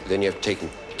 And then you have to take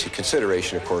into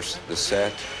consideration, of course, the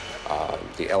set,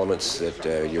 the elements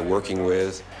that you're working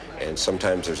with, and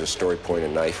sometimes there's a story point, a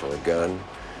knife or a gun.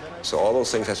 So all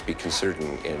those things have to be considered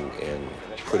and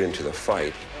put into the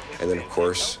fight. And then, of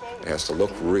course, it has to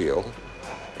look real.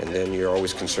 And then you're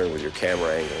always concerned with your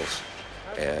camera angles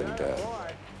and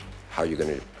how you're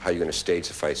going to stage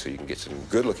the fight so you can get some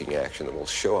good-looking action that will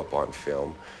show up on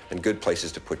film, and good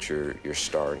places to put your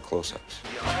star in close-ups.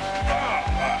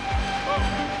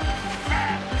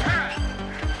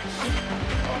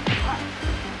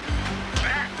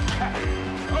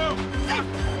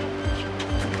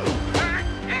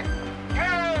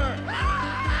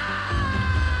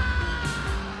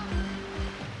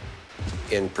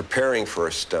 In preparing for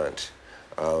a stunt,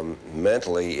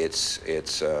 mentally, it's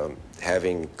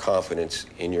having confidence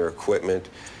in your equipment,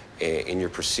 in your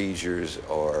procedures,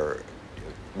 or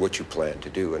what you plan to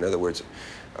do. In other words,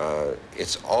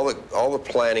 it's all the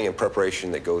planning and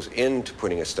preparation that goes into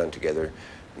putting a stunt together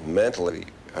mentally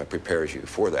prepares you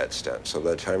for that stunt. So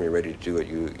by the time you're ready to do it,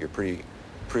 you're pretty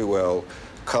well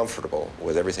comfortable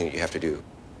with everything that you have to do.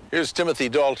 Here's Timothy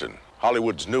Dalton,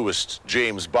 Hollywood's newest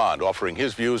James Bond, offering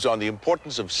his views on the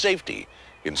importance of safety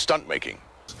in stunt making.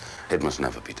 It must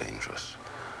never be dangerous.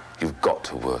 You've got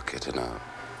to work it in a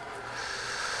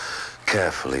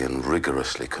carefully and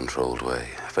rigorously controlled way.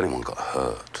 If anyone got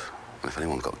hurt, and if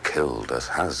anyone got killed, as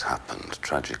has happened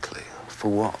tragically,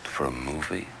 for what? For a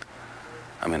movie?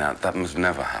 I mean, that must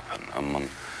never happen, and one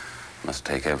must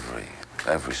take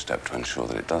every step to ensure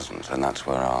that it doesn't. And that's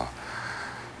where our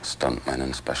stuntmen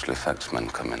and special effects men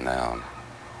come in. They are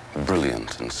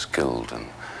brilliant and skilled, and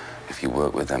if you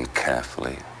work with them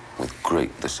carefully, with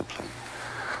great discipline,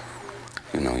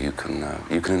 you know, you can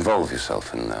involve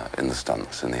yourself in the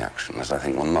stunts, in the action, as I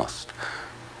think one must.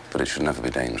 But it should never be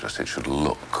dangerous. It should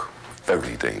look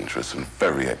very dangerous and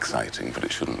very exciting, but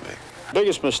it shouldn't be.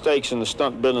 Biggest mistakes in the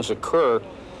stunt business occur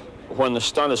when the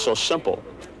stunt is so simple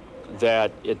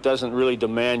that it doesn't really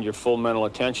demand your full mental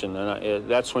attention, and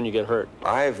that's when you get hurt.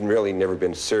 I've really never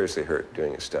been seriously hurt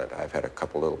doing a stunt. I've had a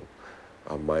couple little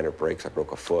minor breaks. I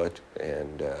broke a foot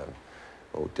and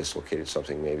dislocated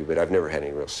something maybe, but I've never had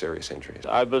any real serious injuries.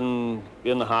 I've been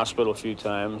in the hospital a few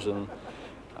times, and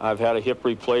I've had a hip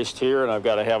replaced here, and I've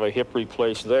got to have a hip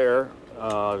replaced there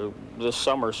this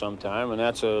summer sometime, and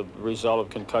that's a result of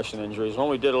concussion injuries. When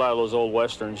we did a lot of those old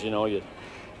westerns, you know, you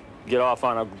get off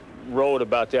on a road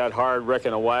about that hard,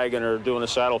 wrecking a wagon or doing a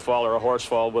saddle fall or a horse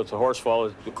fall. With the horse fall,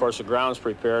 of course, the ground's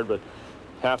prepared, but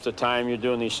half the time you're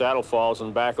doing these saddle falls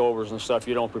and backovers and stuff,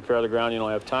 you don't prepare the ground, you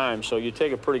don't have time, so you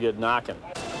take a pretty good knocking.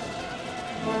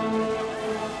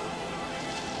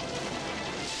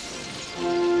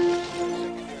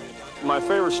 My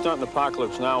favorite stunt in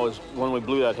Apocalypse Now is when we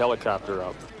blew that helicopter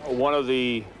up. One of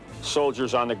the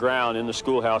soldiers on the ground in the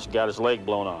schoolhouse got his leg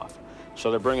blown off. So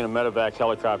they're bringing a medevac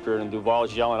helicopter, and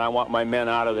Duvall's yelling, "I want my men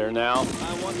out of there now."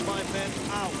 I want my men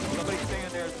out. Nobody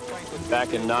stand there.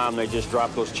 Back in Nam, they just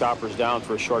dropped those choppers down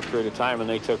for a short period of time, and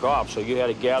they took off. So you had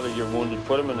to gather your wounded,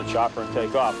 put them in the chopper, and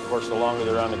take off. Of course, the longer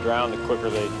they're on the ground, the quicker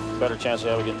better chance they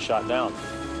have of getting shot down.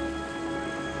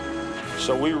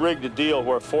 So we rigged a deal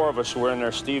where 4 of us were in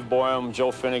there, Steve Boyum,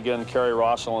 Joe Finnegan, Kerry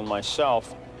Russell, and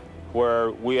myself,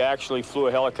 where we actually flew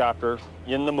a helicopter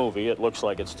in the movie. It looks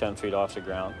like it's 10 feet off the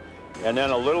ground. And then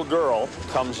a little girl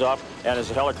comes up, and as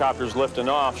the helicopter's lifting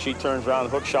off, she turns around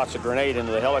and hook shots a grenade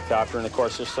into the helicopter, and of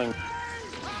course this thing...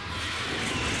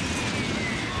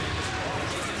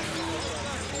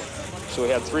 So we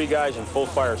had 3 guys in full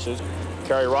fire suits.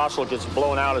 Kerry Russell gets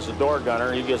blown out as a door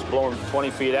gunner. He gets blown 20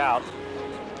 feet out,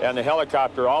 and the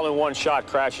helicopter, all in one shot,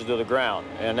 crashes to the ground.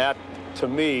 And that, to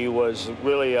me, was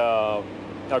really a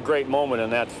great moment in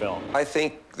that film. I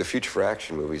think the future for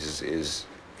action movies is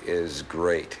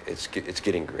great. It's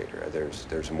getting greater.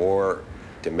 There's more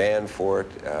demand for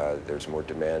it. There's more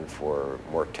demand for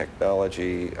more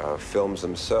technology. Films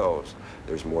themselves,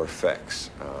 there's more effects,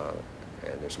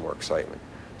 and there's more excitement.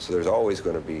 So there's always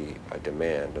going to be a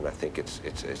demand, and I think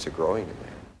it's a growing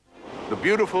demand. the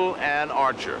beautiful Ann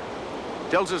Archer,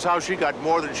 tells us how she got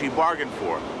more than she bargained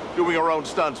for, doing her own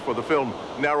stunts for the film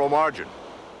Narrow Margin.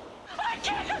 I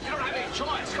can't. You don't have any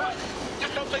choice. Come on.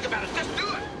 Just don't think about it. Just do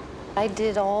it. I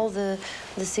did all the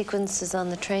sequences on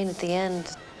the train at the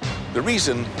end. The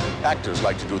reason actors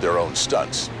like to do their own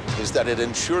stunts is that it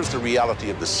ensures the reality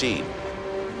of the scene.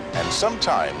 And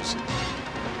sometimes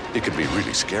it can be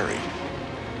really scary.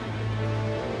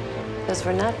 Those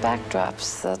were not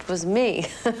backdrops, that was me.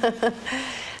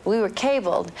 We were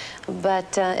cabled,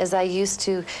 but as I used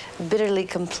to bitterly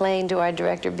complain to our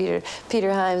director,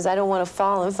 Peter Hyams, I don't want to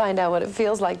fall and find out what it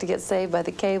feels like to get saved by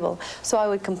the cable. So I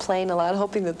would complain a lot,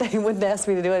 hoping that they wouldn't ask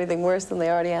me to do anything worse than they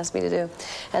already asked me to do.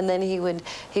 And then he would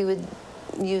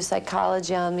use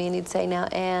psychology on me, and he'd say, now,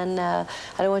 Ann, I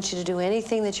don't want you to do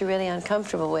anything that you're really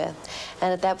uncomfortable with.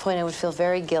 And at that point, I would feel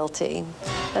very guilty.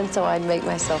 And so I'd make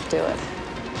myself do it.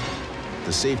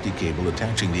 The safety cable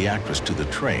attaching the actress to the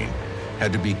train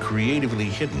had to be creatively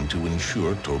hidden to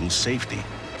ensure total safety,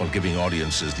 while giving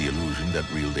audiences the illusion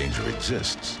that real danger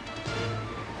exists.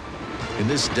 In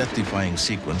this death-defying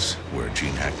sequence, where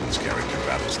Gene Hackman's character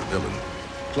battles the villain,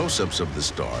 close-ups of the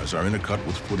stars are intercut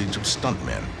with footage of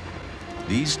stuntmen.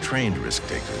 These trained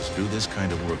risk-takers do this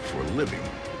kind of work for a living,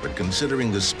 but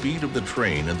considering the speed of the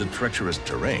train and the treacherous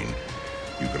terrain,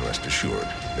 you can rest assured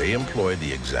they employ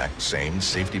the exact same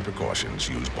safety precautions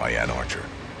used by Ann Archer.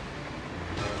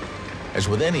 As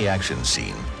with any action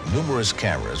scene, numerous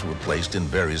cameras were placed in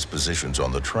various positions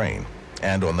on the train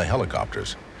and on the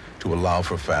helicopters to allow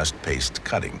for fast-paced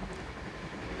cutting.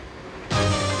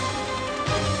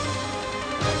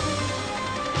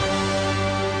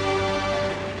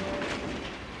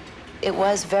 It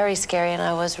was very scary, and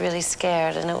I was really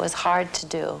scared, and it was hard to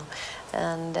do.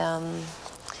 And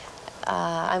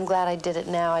I'm glad I did it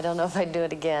now. I don't know if I'd do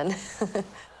it again.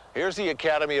 Here's the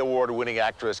Academy Award-winning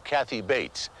actress Kathy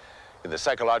Bates in the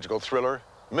psychological thriller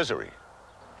Misery.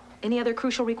 Any other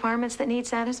crucial requirements that need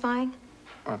satisfying?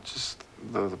 Just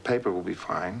the paper will be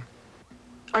fine.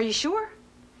 Are you sure?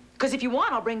 Because if you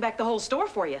want, I'll bring back the whole store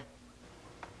for you.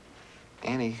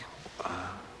 Annie,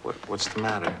 what's the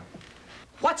matter?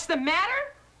 What's the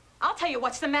matter? I'll tell you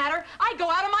what's the matter. I go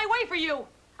out of my way for you.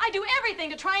 I do everything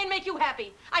to try and make you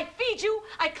happy. I feed you,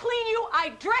 I clean you, I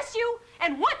dress you,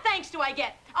 and what thanks do I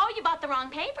get? Oh, you bought the wrong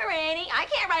paper, Annie. I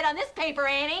can't write on this paper,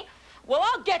 Annie. Well,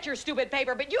 I'll get your stupid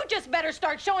paper, but you just better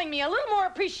start showing me a little more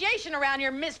appreciation around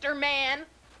here, Mr. Man.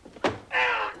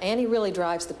 Annie really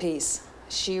drives the piece.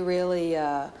 She really,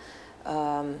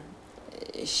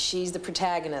 she's the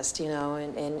protagonist, you know,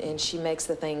 and she makes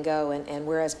the thing go. And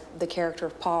whereas the character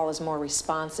of Paul is more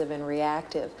responsive and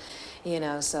reactive, you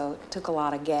know, so it took a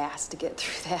lot of gas to get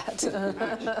through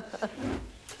that.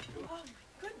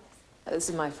 This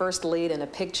is my first lead in a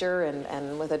picture,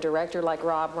 and with a director like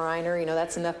Rob Reiner, you know,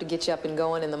 that's enough to get you up and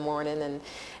going in the morning.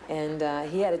 And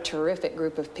he had a terrific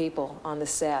group of people on the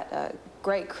set,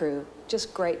 great crew,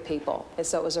 just great people. And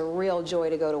so it was a real joy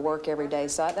to go to work every day.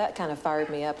 So that kind of fired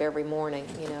me up every morning,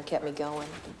 you know, kept me going.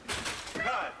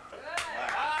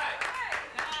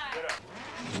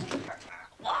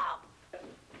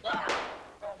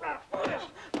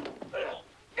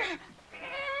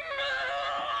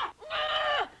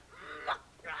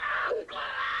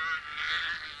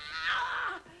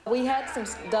 We had some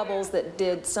doubles that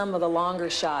did some of the longer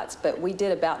shots, but we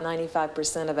did about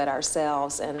 95% of it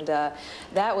ourselves, and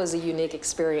that was a unique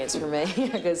experience for me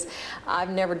because I've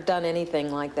never done anything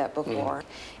like that before.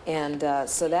 And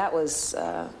so that was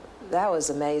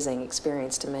amazing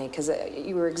experience to me because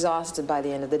you were exhausted by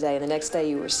the end of the day, and the next day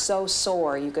you were so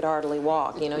sore you could hardly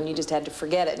walk, you know, and you just had to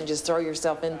forget it and just throw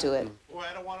yourself into it. Boy,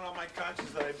 I don't want it on my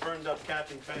conscience that I burned up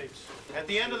Captain Bates. At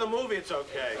the end of the movie, it's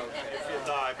okay if you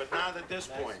die, but not at this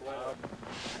point. No,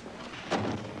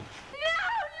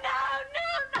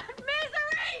 not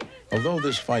Misery! Although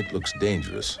this fight looks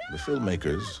dangerous, the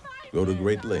filmmakers go to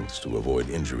great lengths to avoid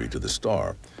injury to the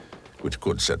star, which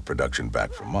could set production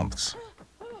back for months.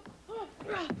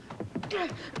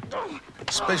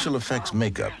 Special effects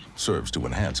makeup serves to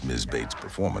enhance Ms. Bates'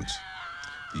 performance.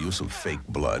 The use of fake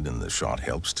blood in the shot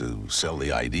helps to sell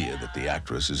the idea that the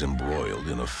actress is embroiled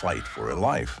in a fight for her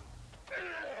life.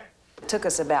 It took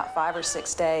us about 5 or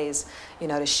 6 days, you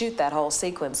know, to shoot that whole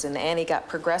sequence, and Annie got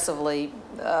progressively,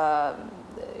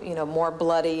 you know, more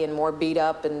bloody and more beat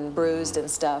up and bruised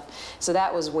and stuff. So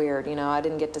that was weird, you know. I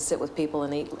didn't get to sit with people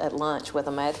and eat at lunch with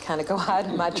them. I had to kind of go hide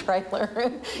in my trailer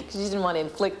because you didn't want to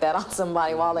inflict that on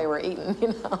somebody while they were eating,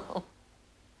 you know.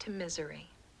 To Misery.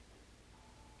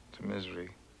 To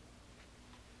Misery.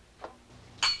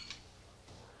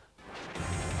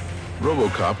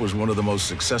 RoboCop was one of the most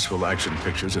successful action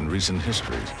pictures in recent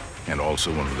history, and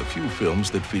also one of the few films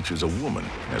that features a woman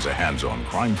as a hands-on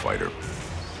crime fighter.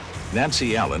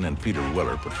 Nancy Allen and Peter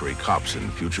Weller portray cops in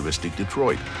futuristic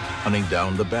Detroit, hunting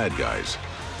down the bad guys.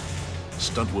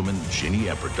 Stuntwoman Ginny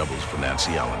Epper doubles for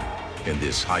Nancy Allen in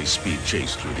this high-speed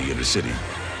chase through the inner city,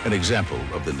 an example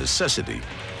of the necessity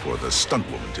for the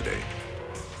stuntwoman today.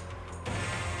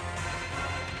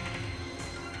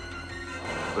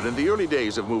 But in the early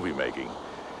days of movie making,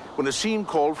 when a scene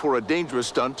called for a dangerous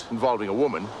stunt involving a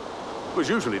woman, it was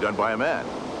usually done by a man.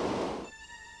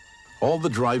 All the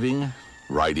driving,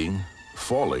 riding,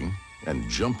 falling, and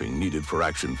jumping needed for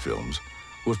action films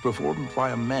was performed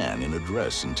by a man in a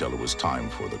dress until it was time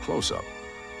for the close-up.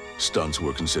 Stunts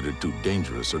were considered too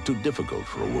dangerous or too difficult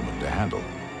for a woman to handle.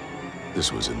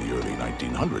 This was in the early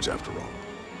 1900s, after all.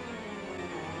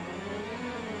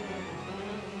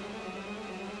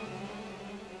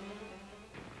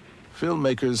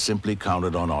 Filmmakers simply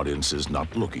counted on audiences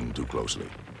not looking too closely.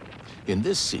 In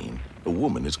this scene, a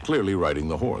woman is clearly riding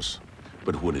the horse,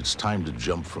 but when it's time to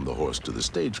jump from the horse to the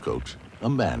stagecoach, a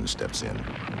man steps in.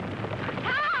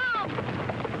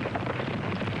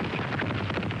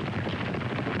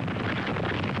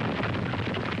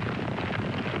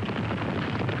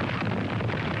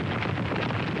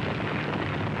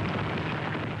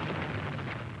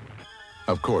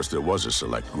 Of course, there was a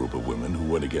select group of women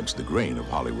who went against the grain of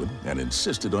Hollywood and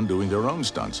insisted on doing their own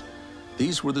stunts.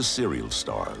 These were the serial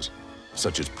stars,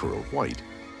 such as Pearl White,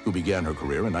 who began her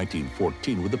career in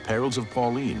 1914 with The Perils of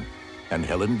Pauline, and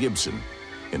Helen Gibson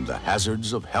in The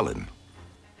Hazards of Helen.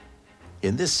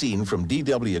 In this scene from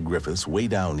D.W. Griffith's Way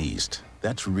Down East,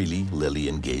 that's really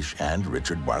Lillian Gish and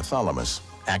Richard Bartholomew,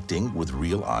 acting with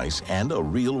real ice and a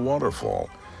real waterfall.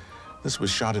 This was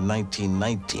shot in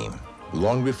 1919.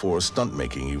 Long before stunt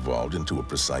making evolved into a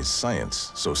precise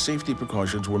science, so safety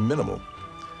precautions were minimal.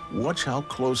 Watch how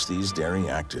close these daring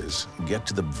actors get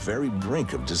to the very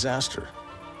brink of disaster.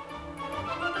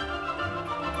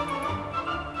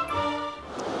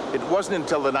 It wasn't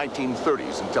until the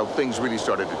 1930s until things really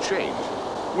started to change.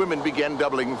 Women began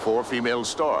doubling for female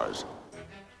stars.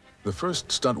 The first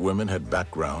stunt women had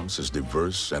backgrounds as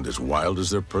diverse and as wild as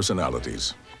their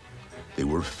personalities. They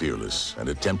were fearless and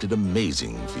attempted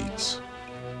amazing feats.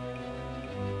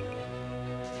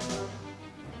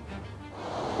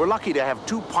 We're lucky to have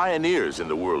two pioneers in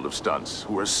the world of stunts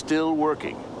who are still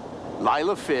working,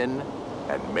 Lila Finn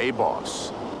and Mae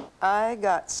Boss. I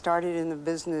got started in the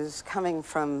business coming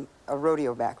from a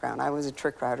rodeo background. I was a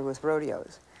trick rider with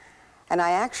rodeos. And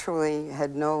I actually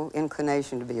had no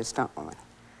inclination to be a stunt woman.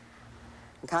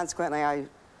 And consequently, I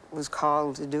was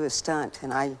called to do a stunt,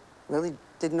 and I really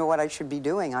didn't know what I should be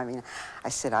doing. I mean, I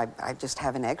said, I just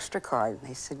have an extra card. And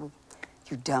they said, well,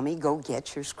 you dummy, go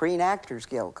get your Screen Actors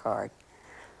Guild card.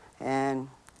 And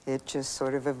it just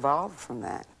sort of evolved from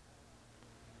that.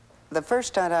 The first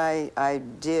stunt I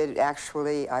did,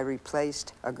 actually, I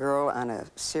replaced a girl on a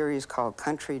series called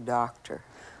Country Doctor,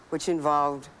 which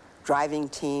involved driving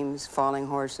teams, falling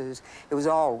horses. It was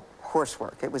all horse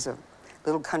work. It was a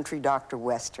little country doctor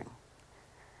western.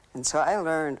 And so I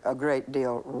learned a great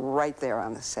deal right there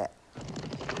on the set.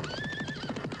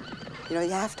 You know,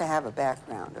 you have to have a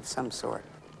background of some sort.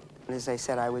 And as I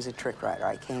said, I was a trick rider.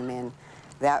 I came in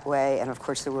that way, and of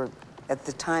course there were, at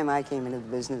the time I came into the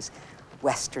business,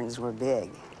 westerns were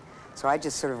big. So I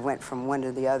just sort of went from one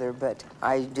to the other, but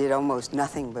I did almost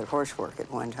nothing but horse work at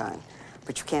one time.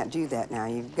 But you can't do that now.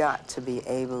 You've got to be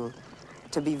able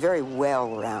to be very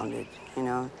well-rounded, you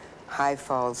know, high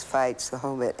falls, fights, the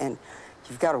whole bit, and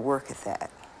you've got to work at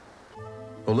that.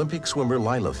 Olympic swimmer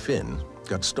Lila Finn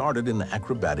got started in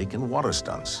acrobatic and water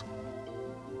stunts.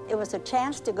 It was a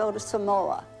chance to go to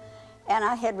Samoa, and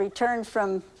I had returned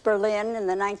from Berlin in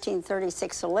the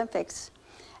 1936 Olympics,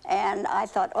 and I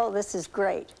thought, oh, this is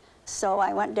great. So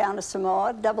I went down to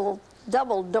Samoa, doubled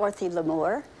Dorothy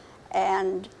Lamour,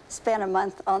 and spent a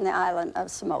month on the island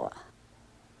of Samoa.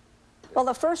 Well,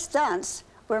 the first stunts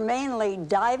were mainly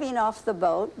diving off the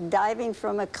boat, diving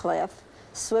from a cliff,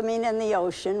 swimming in the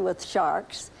ocean with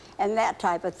sharks, and that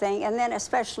type of thing. And then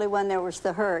especially when there was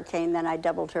the hurricane, then I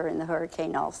doubled her in the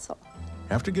hurricane also.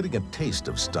 After getting a taste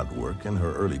of stunt work in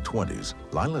her early 20s,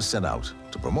 Lila set out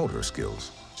to promote her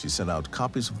skills. She sent out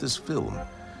copies of this film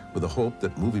with the hope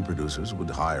that movie producers would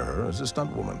hire her as a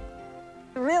stunt woman.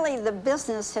 Really, the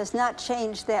business has not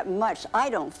changed that much, I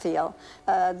don't feel.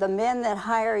 The men that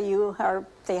hire you,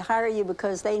 they hire you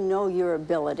because they know your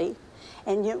ability.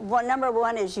 And number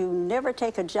one is you never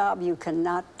take a job you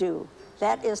cannot do.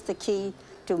 That is the key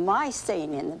to my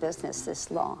staying in the business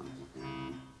this long.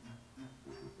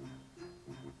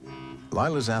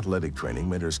 Lila's athletic training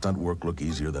made her stunt work look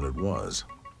easier than it was.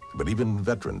 But even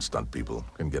veteran stunt people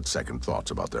can get second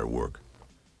thoughts about their work.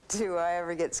 Do I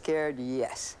ever get scared?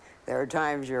 Yes. There are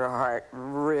times your heart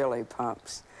really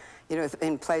pumps. You know,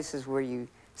 in places where you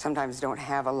sometimes don't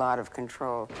have a lot of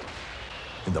control.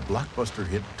 In the blockbuster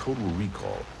hit Total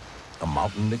Recall, a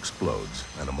mountain explodes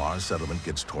and a Mars settlement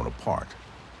gets torn apart.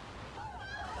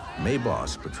 Mae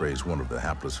Boss portrays one of the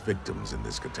hapless victims in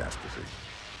this catastrophe,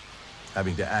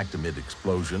 having to act amid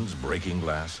explosions, breaking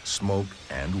glass, smoke,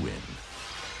 and wind.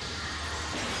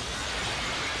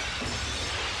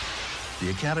 The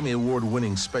Academy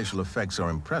Award-winning special effects are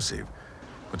impressive,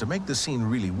 but to make the scene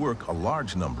really work, a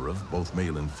large number of both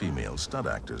male and female stunt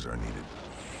actors are needed.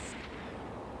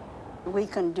 We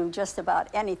can do just about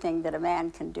anything that a man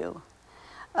can do.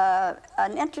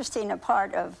 An interesting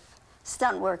part of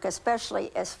stunt work,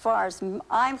 especially as far as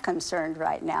I'm concerned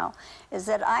right now, is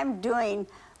that I'm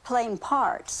playing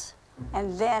parts,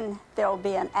 and then there'll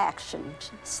be an action,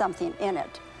 something in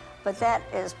it. But that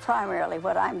is primarily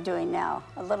what I'm doing now.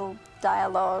 A little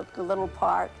dialogue, a little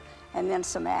part, and then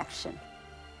some action.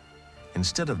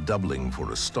 Instead of doubling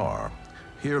for a star,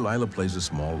 here Lila plays a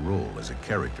small role as a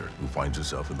character who finds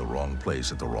herself in the wrong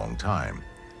place at the wrong time.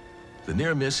 The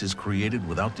near miss is created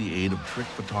without the aid of trick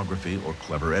photography or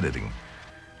clever editing.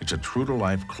 It's a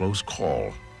true-to-life close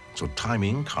call, so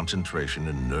timing, concentration,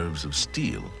 and nerves of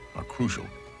steel are crucial.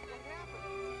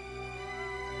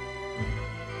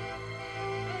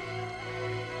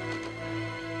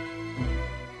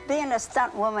 Being a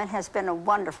stunt woman has been a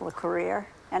wonderful career,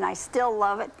 and I still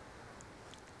love it.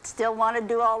 Still want to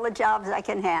do all the jobs I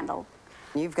can handle.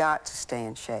 You've got to stay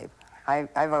in shape.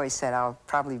 I've always said I'll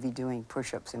probably be doing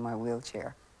push-ups in my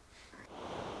wheelchair.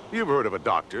 You've heard of a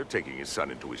doctor taking his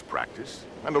son into his practice,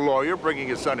 and a lawyer bringing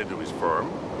his son into his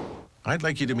firm. I'd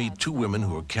like you to meet two women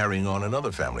who are carrying on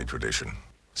another family tradition,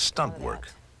 stunt work.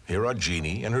 Here are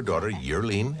Jeannie and her daughter,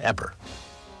 Yerline Epper.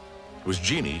 It was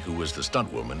Jeannie who was the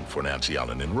stunt woman for Nancy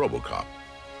Allen in RoboCop.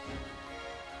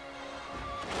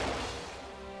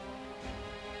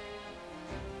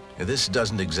 This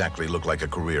doesn't exactly look like a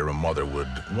career a mother would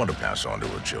want to pass on to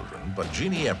her children, but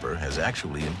Jeannie Epper has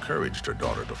actually encouraged her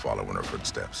daughter to follow in her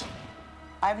footsteps.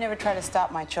 I've never tried to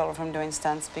stop my children from doing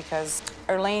stunts because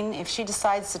Yerline, if she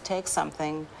decides to take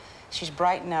something, she's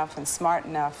bright enough and smart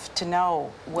enough to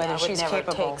know whether she's capable. I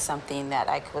would never take something that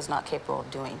I was not capable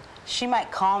of doing. She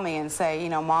might call me and say, you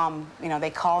know, Mom, you know, they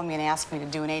called me and asked me to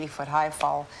do an 80-foot high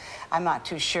fall. I'm not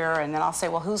too sure. And then I'll say,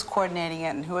 well, who's coordinating it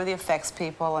and who are the effects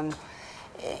people? And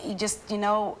you just, you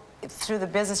know, through the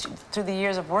business, through the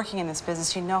years of working in this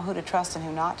business, you know who to trust and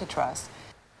who not to trust.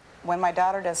 When my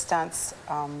daughter does stunts,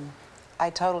 I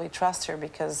totally trust her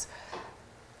because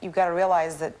you've got to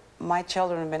realize that my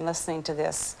children have been listening to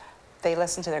this. They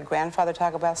listen to their grandfather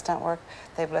talk about stunt work.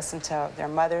 They've listened to their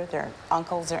mother, their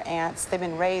uncles, their aunts. They've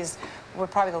been raised, we're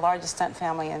probably the largest stunt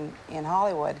family in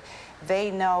Hollywood. They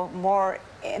know more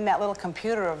in that little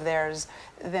computer of theirs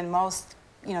than most.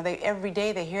 You know, every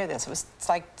day they hear this. It's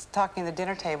like talking at the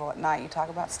dinner table at night. You talk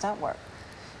about stunt work,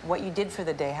 what you did for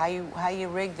the day, how you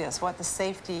rigged this, what the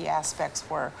safety aspects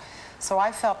were. So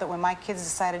I felt that when my kids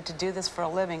decided to do this for a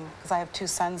living, because I have two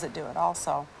sons that do it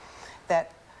also,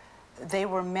 that they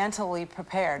were mentally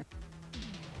prepared.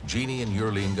 Jeannie and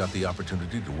Yerline got the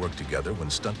opportunity to work together when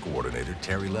stunt coordinator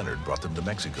Terry Leonard brought them to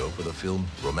Mexico for the film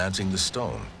Romancing the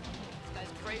Stone.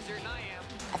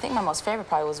 I think my most favorite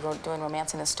probably was doing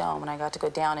Romancing the Stone when I got to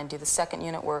go down and do the second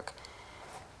unit work,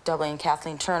 doubling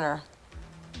Kathleen Turner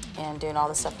and doing all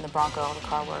the stuff in the Bronco, all the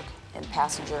car work, and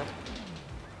passenger.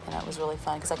 And that was really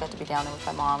fun because I got to be down there with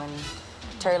my mom and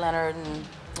Terry Leonard, and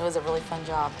it was a really fun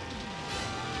job.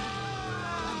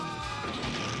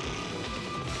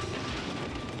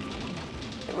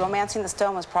 Romancing the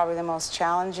Stone was probably the most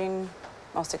challenging,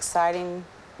 most exciting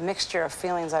mixture of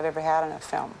feelings I've ever had in a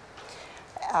film.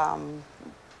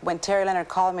 When Terry Leonard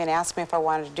called me and asked me if I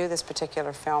wanted to do this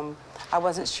particular film, I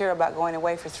wasn't sure about going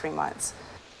away for 3 months.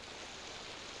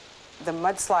 The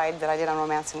mudslide that I did on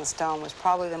Romancing the Stone was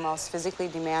probably the most physically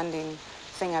demanding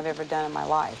thing I've ever done in my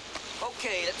life.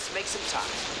 Okay, let's make some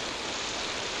time.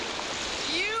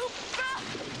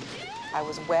 I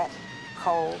was wet,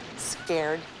 cold,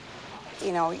 scared.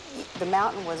 You know, the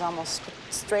mountain was almost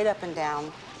straight up and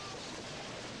down.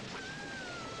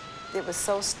 It was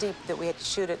so steep that we had to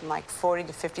shoot it in like 40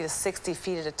 to 50 to 60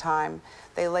 feet at a time.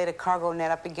 They laid a cargo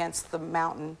net up against the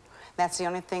mountain. That's the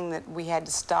only thing that we had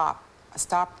to stop,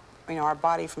 you know, our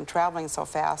body from traveling so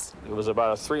fast. It was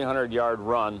about a 300-yard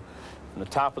run from the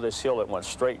top of this hill that went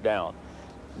straight down.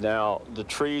 Now, the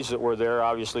trees that were there,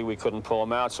 obviously we couldn't pull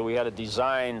them out, so we had to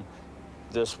design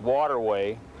this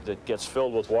waterway that gets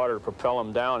filled with water to propel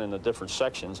them down in the different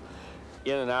sections,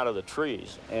 in and out of the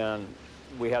trees. And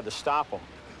we had to stop them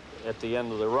at the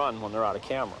end of the run when they're out of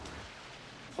camera.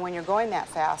 When you're going that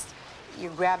fast,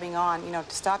 you're grabbing on, you know,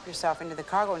 to stop yourself into the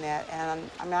cargo net. And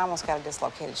I mean, I almost got a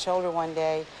dislocated shoulder one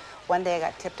day. One day I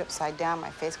got tipped upside down.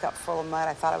 My face got full of mud.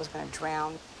 I thought I was going to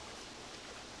drown.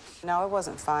 No, it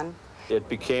wasn't fun. It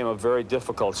became a very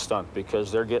difficult stunt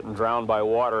because they're getting drowned by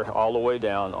water all the way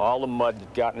down. All the mud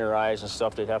that got in their eyes and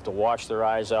stuff, they'd have to wash their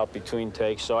eyes out between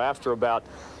takes. So after about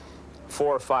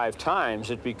 4 or 5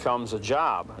 times, it becomes a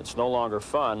job. It's no longer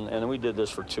fun, and we did this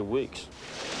for 2 weeks.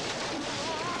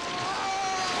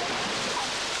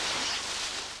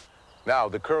 Now,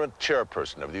 the current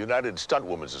chairperson of the United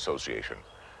Stuntwomen's Association,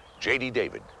 J.D.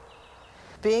 David.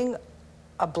 Being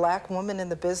a black woman in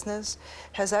the business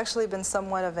has actually been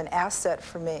somewhat of an asset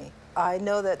for me. I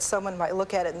know that someone might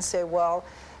look at it and say, well,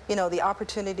 you know, the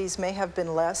opportunities may have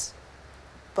been less,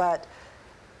 but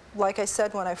like I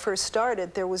said when I first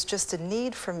started, there was just a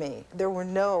need for me. There were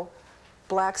no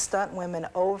black stunt women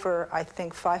over, I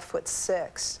think,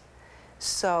 5'6".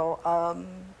 So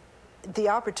the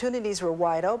opportunities were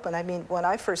wide open. I mean, when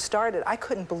I first started, I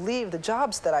couldn't believe the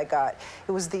jobs that I got.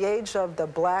 It was the age of the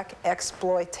black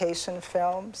exploitation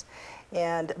films,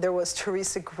 and there was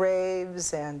Teresa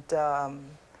Graves and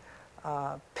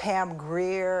Pam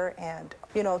Grier and,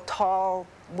 you know, tall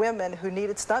women who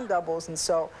needed stunt doubles. And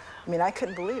so, I mean, I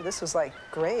couldn't believe this was like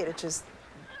great. It just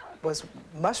was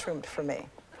mushroomed for me.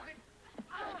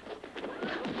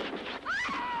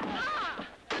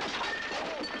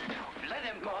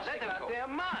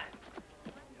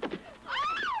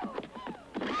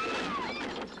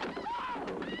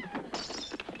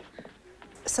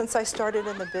 Since I started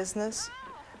in the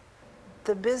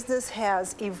business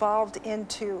has evolved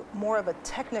into more of a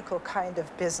technical kind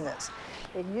of business.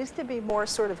 It used to be more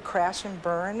sort of crash and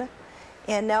burn,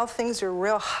 and now things are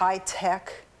real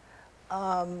high-tech,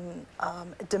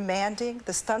 demanding.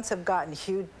 The stunts have gotten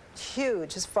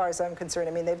huge as far as I'm concerned.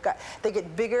 I mean, they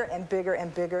get bigger and bigger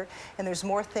and bigger, and there's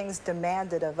more things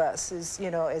demanded of us as, you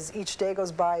know, as each day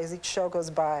goes by, as each show goes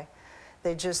by.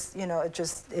 They just, you know, it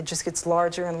just gets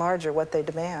larger and larger what they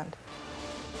demand.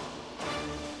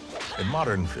 In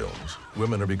modern films,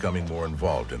 women are becoming more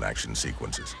involved in action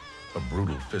sequences. A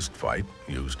brutal fist fight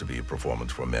used to be a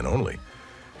performance for men only.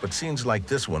 But scenes like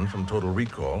this one from Total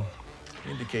Recall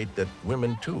indicate that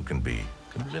women too can be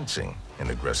convincing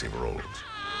in aggressive roles.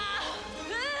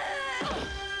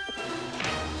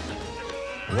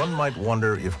 One might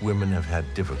wonder if women have had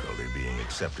difficulty being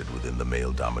accepted within the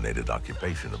male-dominated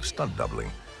occupation of stunt doubling.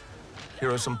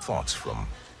 Here are some thoughts from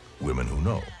women who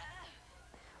know.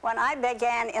 When I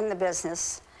began in the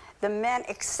business, the men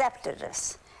accepted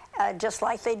us, just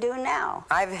like they do now.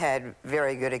 I've had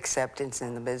very good acceptance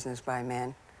in the business by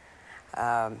men.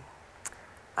 I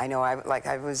know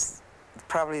I was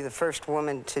probably the first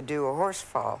woman to do a horse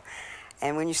fall.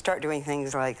 And when you start doing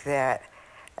things like that,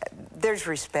 there's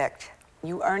respect.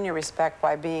 You earn your respect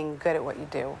by being good at what you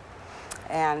do.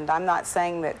 And I'm not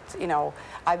saying that, you know,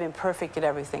 I've been perfect at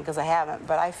everything, because I haven't,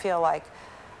 but I feel like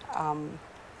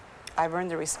I've earned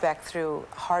the respect through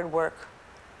hard work,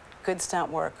 good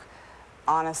stunt work,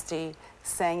 honesty,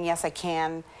 saying yes I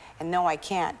can and no I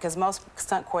can't, because most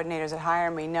stunt coordinators that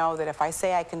hire me know that if I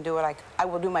say I can do it, I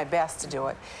will do my best to do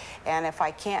it. And if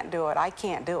I can't do it, I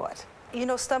can't do it. You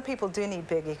know, stunt people do need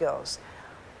big egos.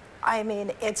 I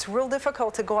mean, it's real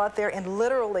difficult to go out there and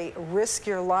literally risk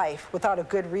your life without a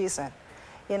good reason.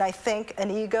 And I think an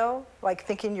ego, like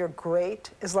thinking you're great,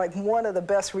 is like one of the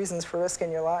best reasons for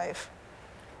risking your life.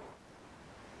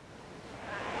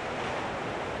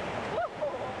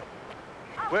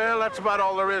 Well, that's about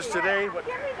all there is today. But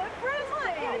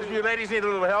you ladies need a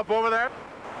little help over there?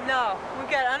 No, we've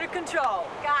got it under control.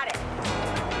 Got it.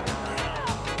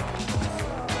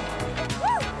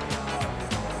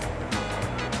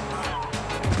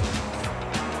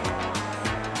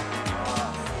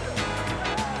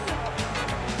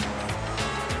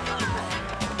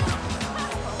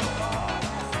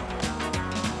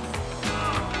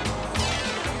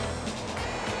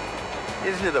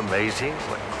 Isn't it amazing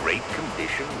what great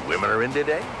condition women are in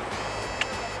today?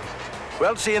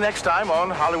 Well, see you next time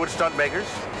on Hollywood Stuntmakers.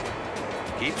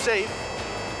 Keep safe.